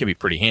 can be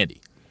pretty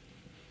handy.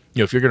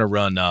 If you're going to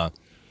run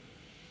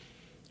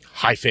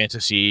high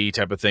fantasy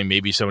type of thing,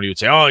 maybe somebody would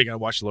say, oh, you got to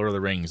watch Lord of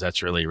the Rings.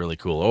 That's really, really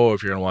cool. Oh,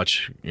 if you're going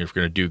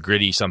to do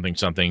gritty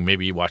something,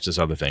 maybe you watch this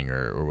other thing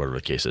or whatever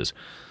the case is.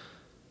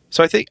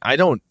 So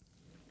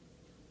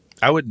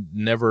I would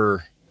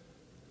never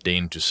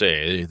deign to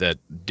say that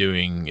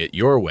doing it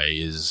your way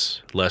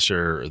is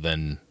lesser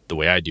than the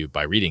way I do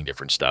by reading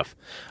different stuff.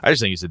 I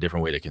just think it's a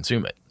different way to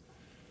consume it.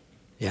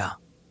 Yeah.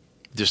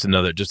 Just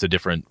a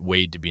different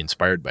way to be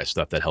inspired by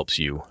stuff that helps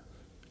you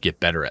get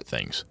better at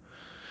things.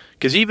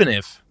 Because even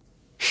if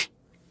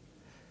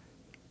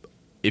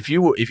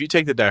you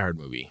take the Die Hard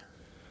movie,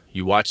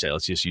 you watch that,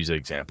 let's just use an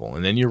example,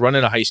 and then you're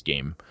running a heist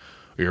game,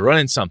 or you're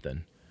running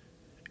something,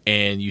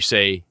 and you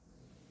say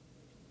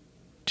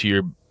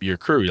to your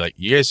crew, you're like,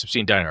 you guys have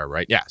seen Die Hard,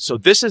 right? Yeah. So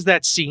this is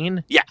that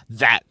scene? Yeah,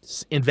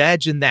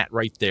 imagine that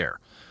right there.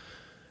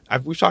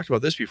 We've talked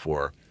about this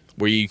before,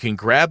 where you can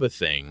grab a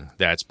thing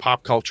that's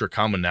pop culture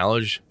common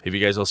knowledge. Have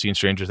you guys all seen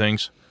Stranger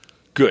Things?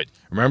 Good.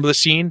 Remember the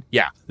scene?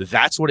 Yeah,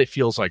 that's what it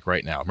feels like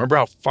right now. Remember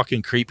how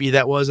fucking creepy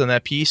that was on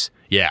that piece?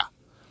 Yeah.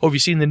 Oh, have you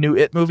seen the new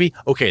It movie?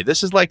 Okay,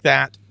 this is like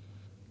that,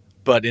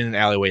 but in an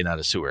alleyway, not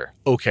a sewer.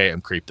 Okay, I'm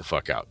creeped the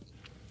fuck out.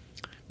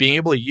 Being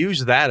able to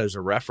use that as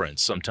a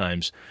reference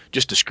sometimes,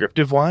 just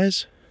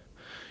descriptive-wise,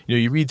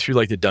 you read through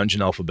like the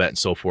dungeon alphabet and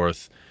so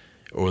forth,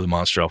 or the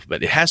monster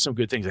alphabet. It has some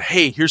good things.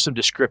 Hey, here's some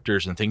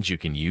descriptors and things you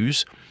can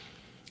use.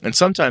 And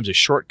sometimes a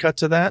shortcut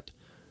to that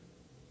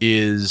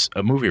is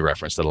a movie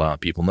reference that a lot of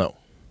people know,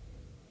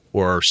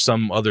 or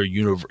some other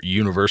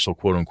universal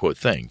quote-unquote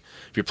thing.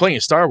 If you're playing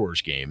a Star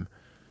Wars game,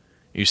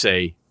 you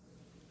say,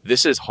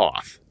 this is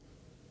Hoth.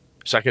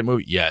 Second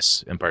movie,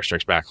 yes, Empire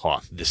Strikes Back,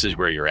 Hoth. This is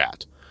where you're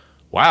at.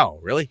 Wow,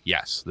 really?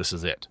 Yes, this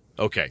is it.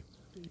 Okay.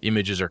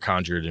 Images are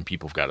conjured and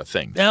people have got a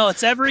thing. No,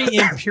 it's every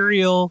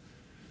Imperial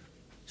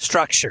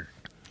structure.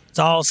 It's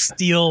all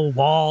steel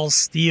walls,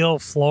 steel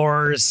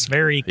floors,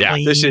 very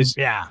clean. This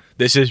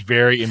is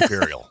very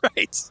Imperial.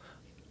 Right.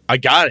 I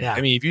got it. Yeah.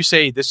 I mean, if you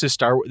say this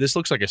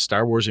looks like a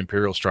Star Wars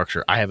Imperial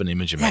structure, I have an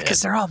image in my head. Yeah,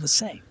 because they're all the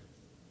same.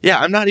 Yeah,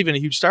 I'm not even a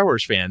huge Star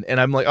Wars fan, and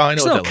I'm like, oh, I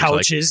know There's what that looks like.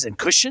 couches and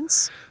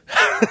cushions.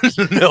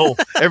 No,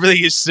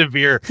 everything is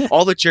severe.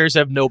 All the chairs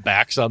have no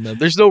backs on them.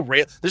 There's no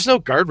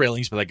guard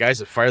railings, but the guys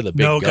that fire the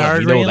big gun,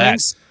 guard you know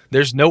railings? that.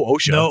 There's no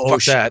OSHA. No Fuck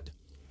OSHA. that.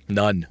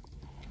 None.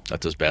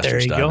 Let those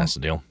bastards die. That's the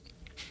deal.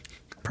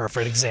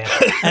 Perfect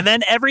example. And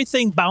then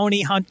everything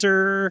Bounty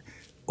Hunter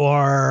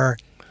or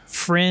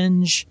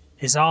Fringe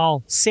is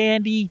all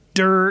sandy,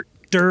 dirt,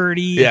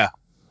 dirty. Yeah.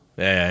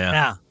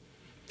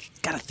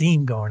 Got a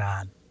theme going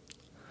on.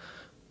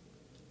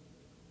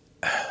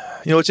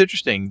 It's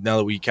interesting now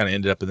that we kind of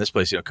ended up in this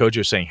place. Kojo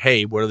was saying,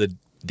 hey, what are the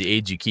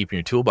aids you keep in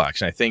your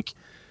toolbox? And I think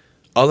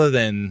other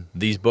than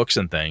these books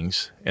and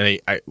things, and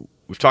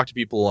we've talked to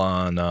people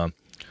on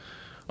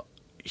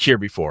here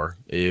before,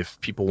 if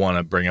people want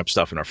to bring up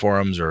stuff in our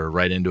forums or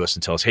write into us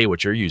and tell us, hey,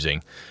 what you're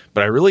using.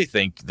 But I really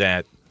think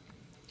that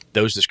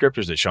those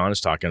descriptors that Sean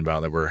is talking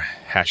about that we're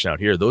hashing out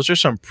here, those are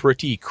some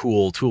pretty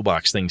cool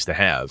toolbox things to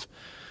have.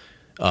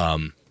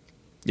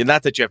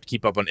 Not that you have to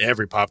keep up on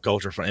every pop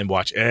culture and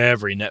watch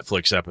every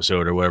Netflix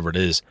episode or whatever it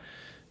is.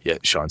 Yeah,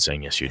 Sean's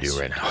saying yes, you do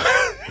right now.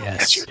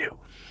 Yes, you do.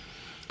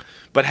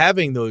 But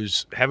having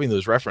those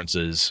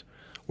references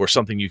or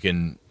something you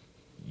can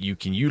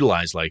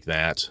utilize like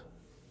that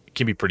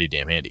can be pretty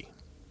damn handy.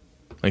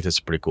 I think that's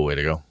a pretty cool way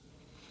to go.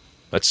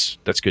 That's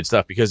good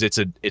stuff because it's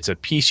a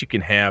piece you can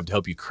have to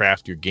help you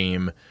craft your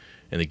game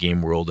and the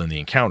game world and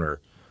the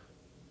encounter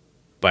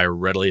by a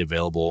readily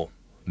available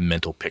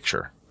mental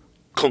picture.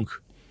 Clunk.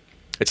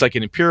 It's like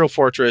an Imperial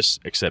Fortress,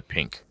 except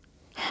pink.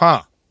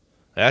 Huh.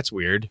 That's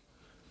weird.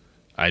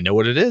 I know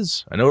what it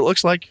is. I know what it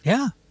looks like.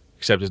 Yeah.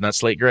 Except it's not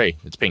slate gray.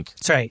 It's pink.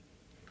 That's right.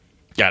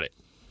 Got it.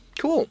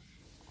 Cool.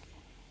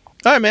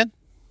 All right, man.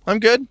 I'm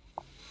good.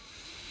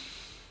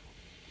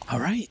 All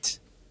right.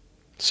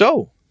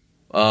 So,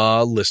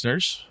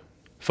 listeners,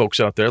 folks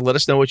out there, let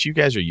us know what you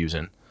guys are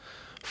using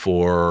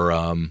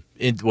for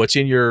what's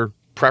in your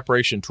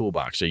preparation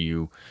toolbox. Do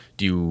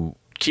you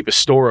keep a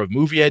store of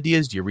movie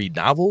ideas? Do you read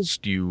novels?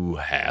 Do you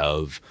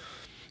have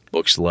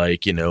books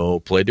like,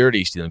 Play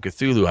Dirty, Stealing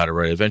Cthulhu, How to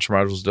Write Adventure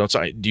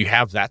Modules? Do you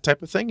have that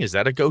type of thing? Is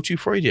that a go-to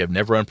for you? Do you have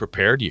Never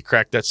Unprepared? Do you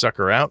crack that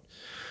sucker out?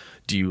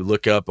 Do you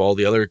look up all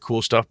the other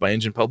cool stuff by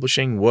Engine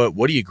Publishing?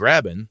 What are you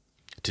grabbing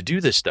to do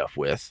this stuff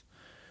with?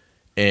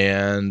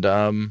 And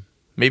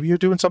maybe you're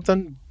doing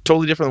something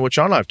totally different than what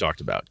Sean and I have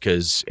talked about,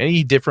 because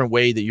any different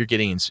way that you're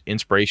getting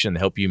inspiration to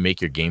help you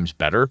make your games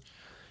better,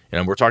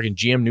 and we're talking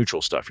GM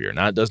neutral stuff here.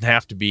 Now, it doesn't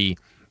have to be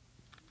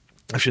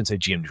I shouldn't say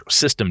GM neutral,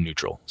 system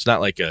neutral. It's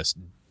not like a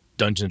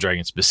Dungeons &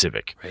 Dragons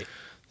specific. Right.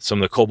 Some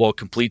of the Cobalt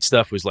Complete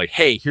stuff was like,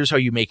 hey, here's how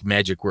you make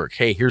magic work.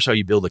 Hey, here's how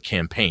you build a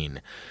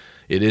campaign.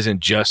 It isn't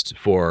just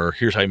for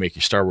here's how you make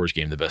your Star Wars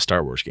game the best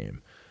Star Wars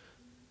game.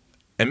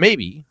 And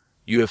maybe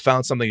you have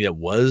found something that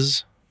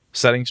was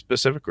setting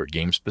specific or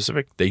game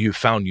specific that you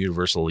found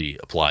universally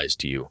applies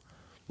to you.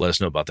 Let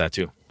us know about that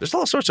too. There's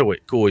all sorts of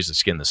cool ways to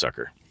skin the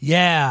sucker.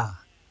 Yeah.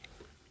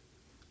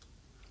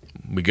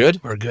 We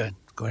good? We're good.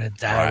 Go ahead,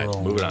 die All right,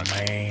 roll, moving on.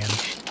 man.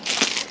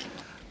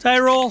 Die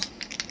roll.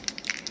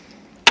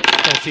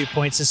 Got a few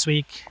points this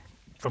week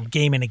from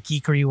Game and a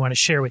Geekery you want to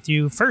share with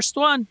you. First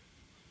one,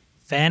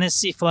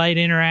 Fantasy Flight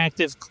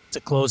Interactive to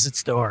close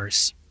its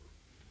doors.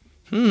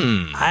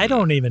 I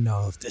don't even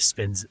know if it's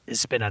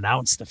been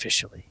announced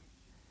officially.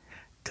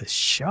 Because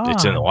Sean...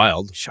 It's in the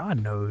wild.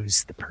 Sean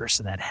knows the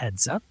person that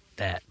heads up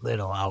that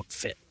little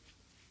outfit.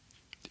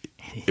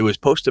 It was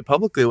posted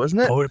publicly,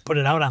 wasn't it? Put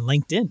it out on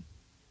LinkedIn.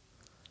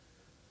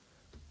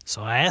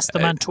 So I asked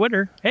them on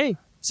Twitter, hey,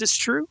 is this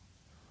true?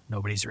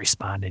 Nobody's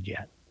responded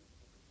yet.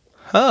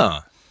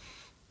 Huh.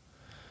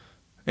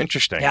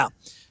 Interesting. Yeah.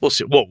 We'll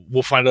see.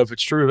 We'll find out if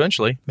it's true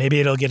eventually. Maybe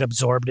it'll get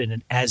absorbed in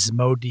an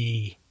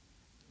Asmodee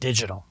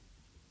Digital.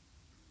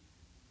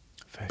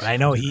 But I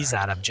know he's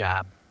out of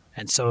job.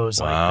 And so is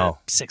like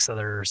the 6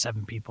 other or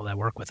 7 people that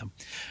work with him.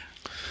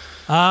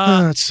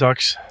 That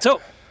sucks.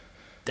 So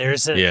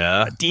there's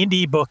a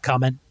D&D book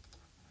coming.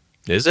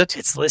 Is it?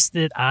 It's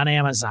listed on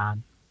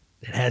Amazon.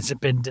 It hasn't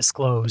been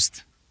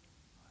disclosed.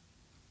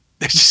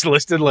 It's just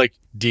listed like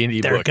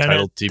D&D book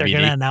titled TBD. They're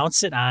going to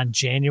announce it on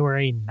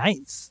January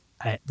 9th.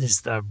 This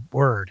is the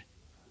word.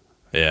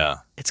 Yeah.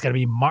 It's going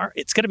to be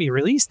It's going to be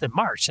released in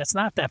March. That's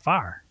not that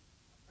far.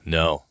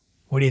 No.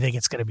 What do you think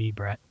it's going to be,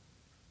 Brett?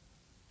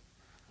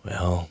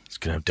 Well, it's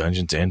going to have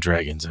Dungeons and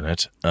Dragons in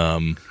it.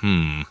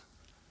 The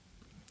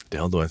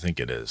hell do I think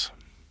it is?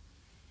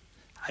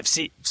 I've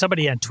seen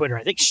somebody on Twitter,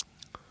 I think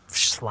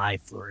Sly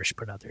Flourish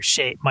put it out there.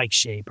 Mike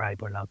Shea probably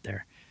put it out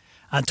there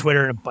on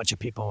Twitter, and a bunch of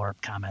people were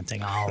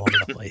commenting all over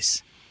the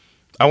place.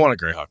 I want a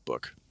Greyhawk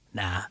book.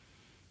 Nah.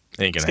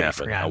 Ain't going to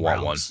happen. I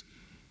want Realms.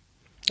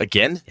 one.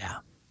 Again? Yeah.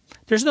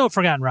 There's no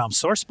Forgotten Realms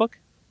source book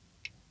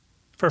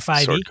for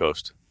 5e.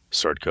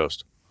 Sword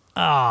Coast.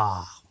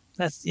 Oh,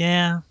 that's,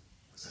 yeah.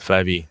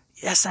 5e.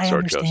 Yes, I Sword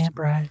understand, Coast.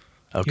 Brad.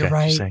 Okay. You're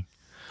right. Just saying.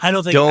 I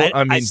don't think,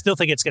 I still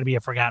think it's going to be a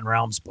Forgotten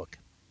Realms book.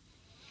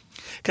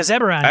 Because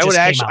Eberron came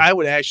out.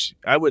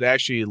 I would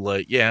actually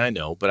like, yeah, I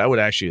know, but I would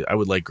like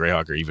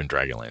Greyhawk or even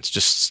Dragonlance.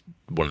 Just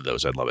one of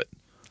those. I'd love it.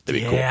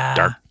 That'd be cool.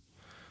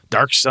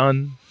 Dark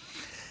Sun.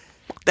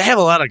 They have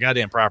a lot of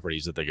goddamn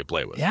properties that they could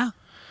play with. Yeah.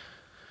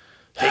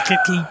 They could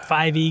keep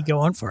 5e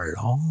going for a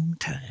long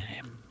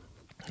time.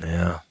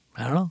 Yeah.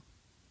 I don't know.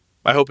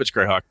 I hope it's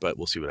Greyhawk, but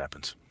we'll see what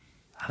happens.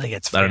 I think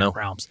it's Forgotten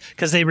Realms.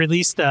 Because they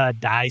released a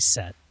die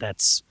set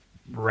that's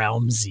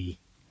Realmsy.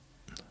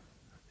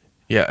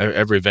 Yeah,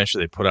 every adventure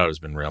they put out has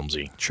been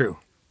Realmsy. True.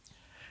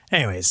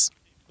 Anyways,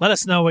 let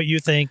us know what you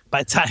think.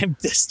 By the time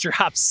this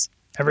drops,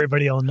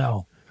 everybody will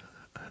know.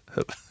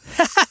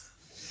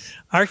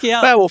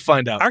 We'll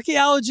find out.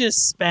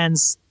 Archaeologists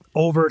spends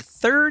over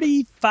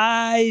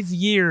 35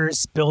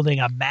 years building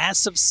a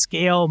massive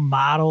scale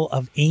model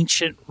of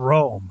ancient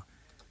Rome.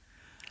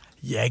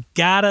 You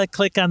gotta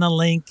click on the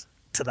link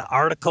to the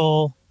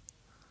article.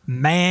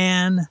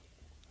 Man.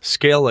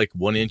 Scale like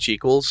 1 inch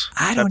equals?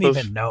 I don't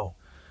even know.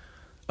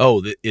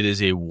 Oh, it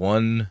is a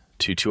 1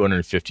 to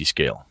 250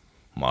 scale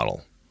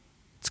model.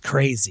 It's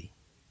crazy.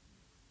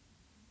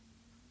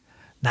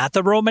 Not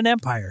the Roman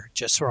Empire,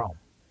 just Rome.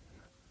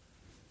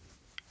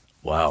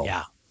 Wow.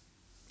 Yeah.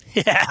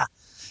 Yeah.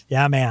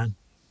 Yeah, man.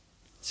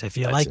 So if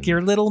you like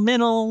your little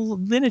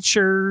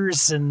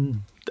miniatures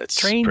and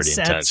train sets,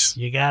 intense.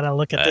 you got to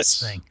look at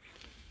this thing.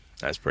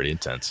 That's pretty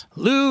intense.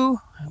 Lou,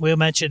 we'll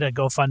mention a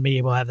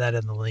GoFundMe. We'll have that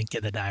in the link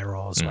in the die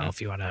roll as well if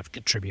you want to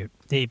contribute.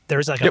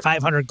 There's like a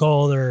 500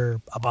 gold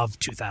or above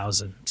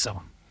 2,000.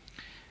 So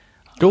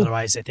cool.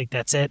 Otherwise, I think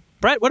that's it.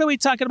 Brett, what are we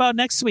talking about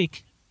next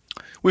week?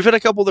 We've had a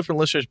couple different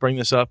listeners bring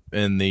this up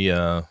in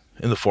the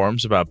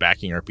forums about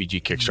backing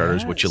RPG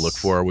Kickstarters, what you look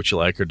for, what you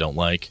like or don't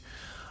like.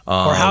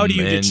 Or how do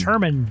you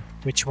determine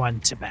which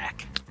one to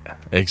back?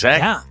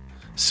 Exactly. Yeah.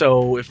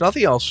 So if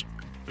nothing else,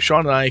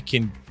 Sean and I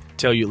can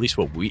tell you at least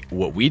what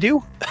we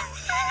do.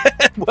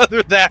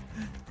 whether that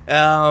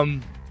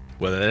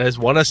has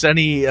won us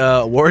any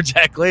awards,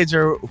 accolades,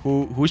 or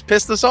who's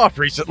pissed us off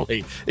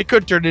recently. It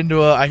could turn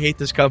into I hate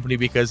this company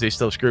because they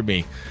still screwed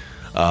me.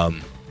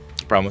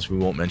 Promise we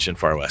won't mention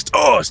Far West.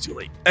 Oh, it's too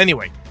late.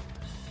 Anyway,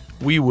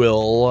 we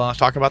will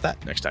talk about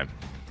that next time.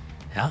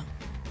 Yeah.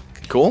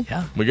 Cool?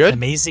 Yeah. We good?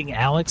 Amazing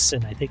Alex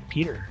and I think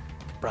Peter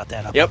brought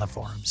that up on the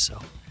forums. So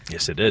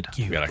yes, it did.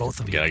 You, both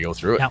of you. Gotta go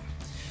through it. Yeah.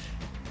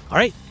 All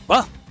right.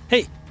 Well,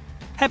 hey,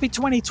 happy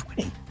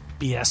 2020,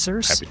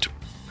 BSers.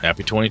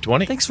 Happy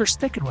 2020. Thanks for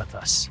sticking with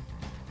us.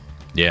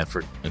 Yeah,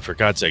 for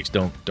God's sakes,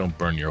 don't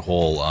burn your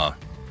whole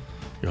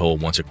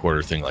once a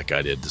quarter thing like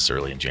I did this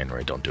early in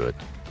January. Don't do it.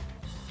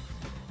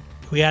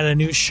 We got a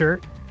new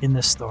shirt in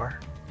the store.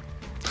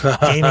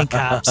 Gaming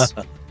Cops.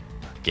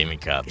 Gaming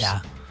cops.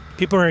 Yeah.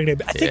 People are going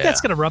to, I think Yeah.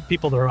 that's going to rub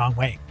people the wrong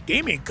way.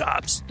 Gaming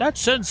cops, that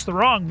sends the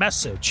wrong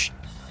message.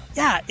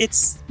 Yeah, it's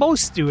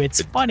supposed to.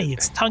 It's funny.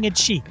 It's tongue in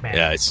cheek, man.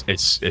 Yeah,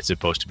 it's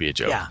supposed to be a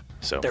joke. Yeah.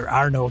 So There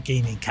are no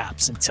gaming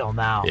cops until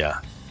now. yeah.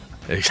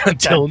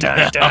 Until Dun,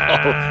 now.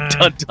 dun,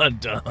 Dun, dun,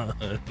 dun. All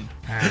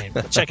right.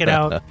 Well, check it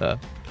out. All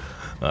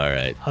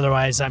right.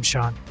 Otherwise, I'm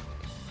Sean.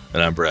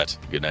 And I'm Brett.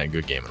 Good night and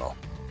good game and all.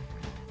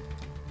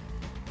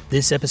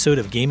 This episode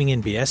of Gaming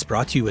in BS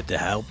brought to you with the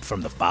help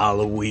from the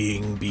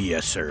following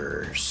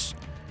BSers.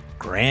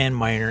 Grand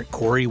Minor,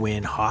 Corey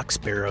Wynn, Hawk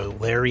Sparrow,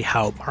 Larry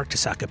Haupt, Mark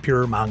Tasaka,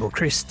 Pure, Mongo,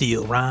 Chris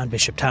Steele, Ron,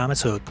 Bishop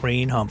Thomas Hook,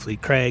 Rain, Humphrey,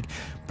 Craig,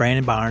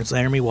 Brandon Barnes,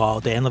 Laramie Wall,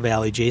 Dan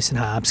LaValle, Jason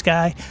Hobbs,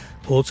 Sky,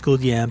 Old School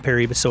DM,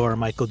 Perry Basor,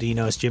 Michael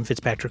Dinos, Jim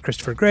Fitzpatrick,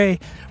 Christopher Gray,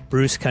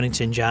 Bruce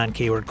Cunnington, John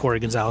Kayward, Corey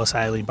Gonzalez,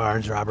 Eileen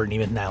Barnes, Robert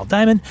Neiman, Niall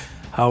Diamond,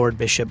 Howard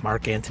Bishop,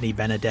 Mark Anthony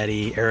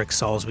Benedetti, Eric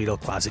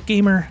Salzweedle, Closet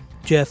Gamer,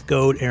 Jeff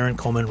Goad, Aaron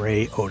Coleman,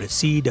 Ray, Otis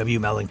C, W.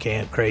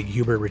 Mellencamp, Craig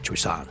Huber, Rich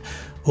Wisson,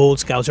 Old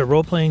Scouser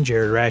Roleplaying,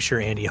 Jared Rasher,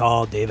 Andy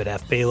Hall, David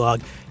F.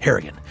 Baylog,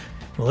 Harrigan,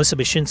 Melissa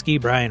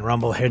Bashinsky, Brian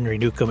Rumble, Henry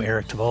Newcomb,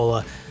 Eric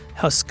Tavola,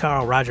 Huss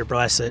Carl, Roger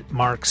Blessett,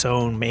 Mark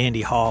Sohn,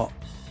 Andy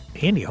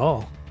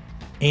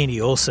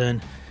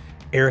Olson,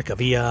 Eric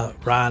Avia,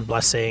 Ron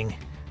Blessing,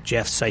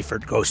 Jeff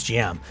Seifert, Ghost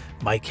GM,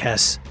 Mike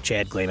Hess,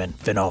 Chad Gleeman,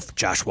 Finoff,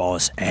 Josh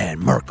Wallace, and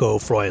Marco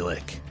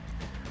Froelich.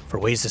 For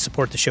ways to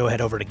support the show,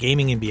 head over to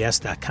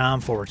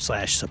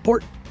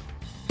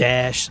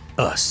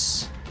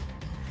gaminginbs.com/support-us.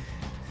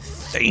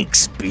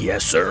 Thanks,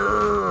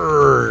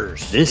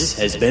 BSers. This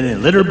has been a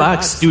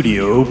Litterbox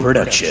Studio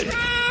production.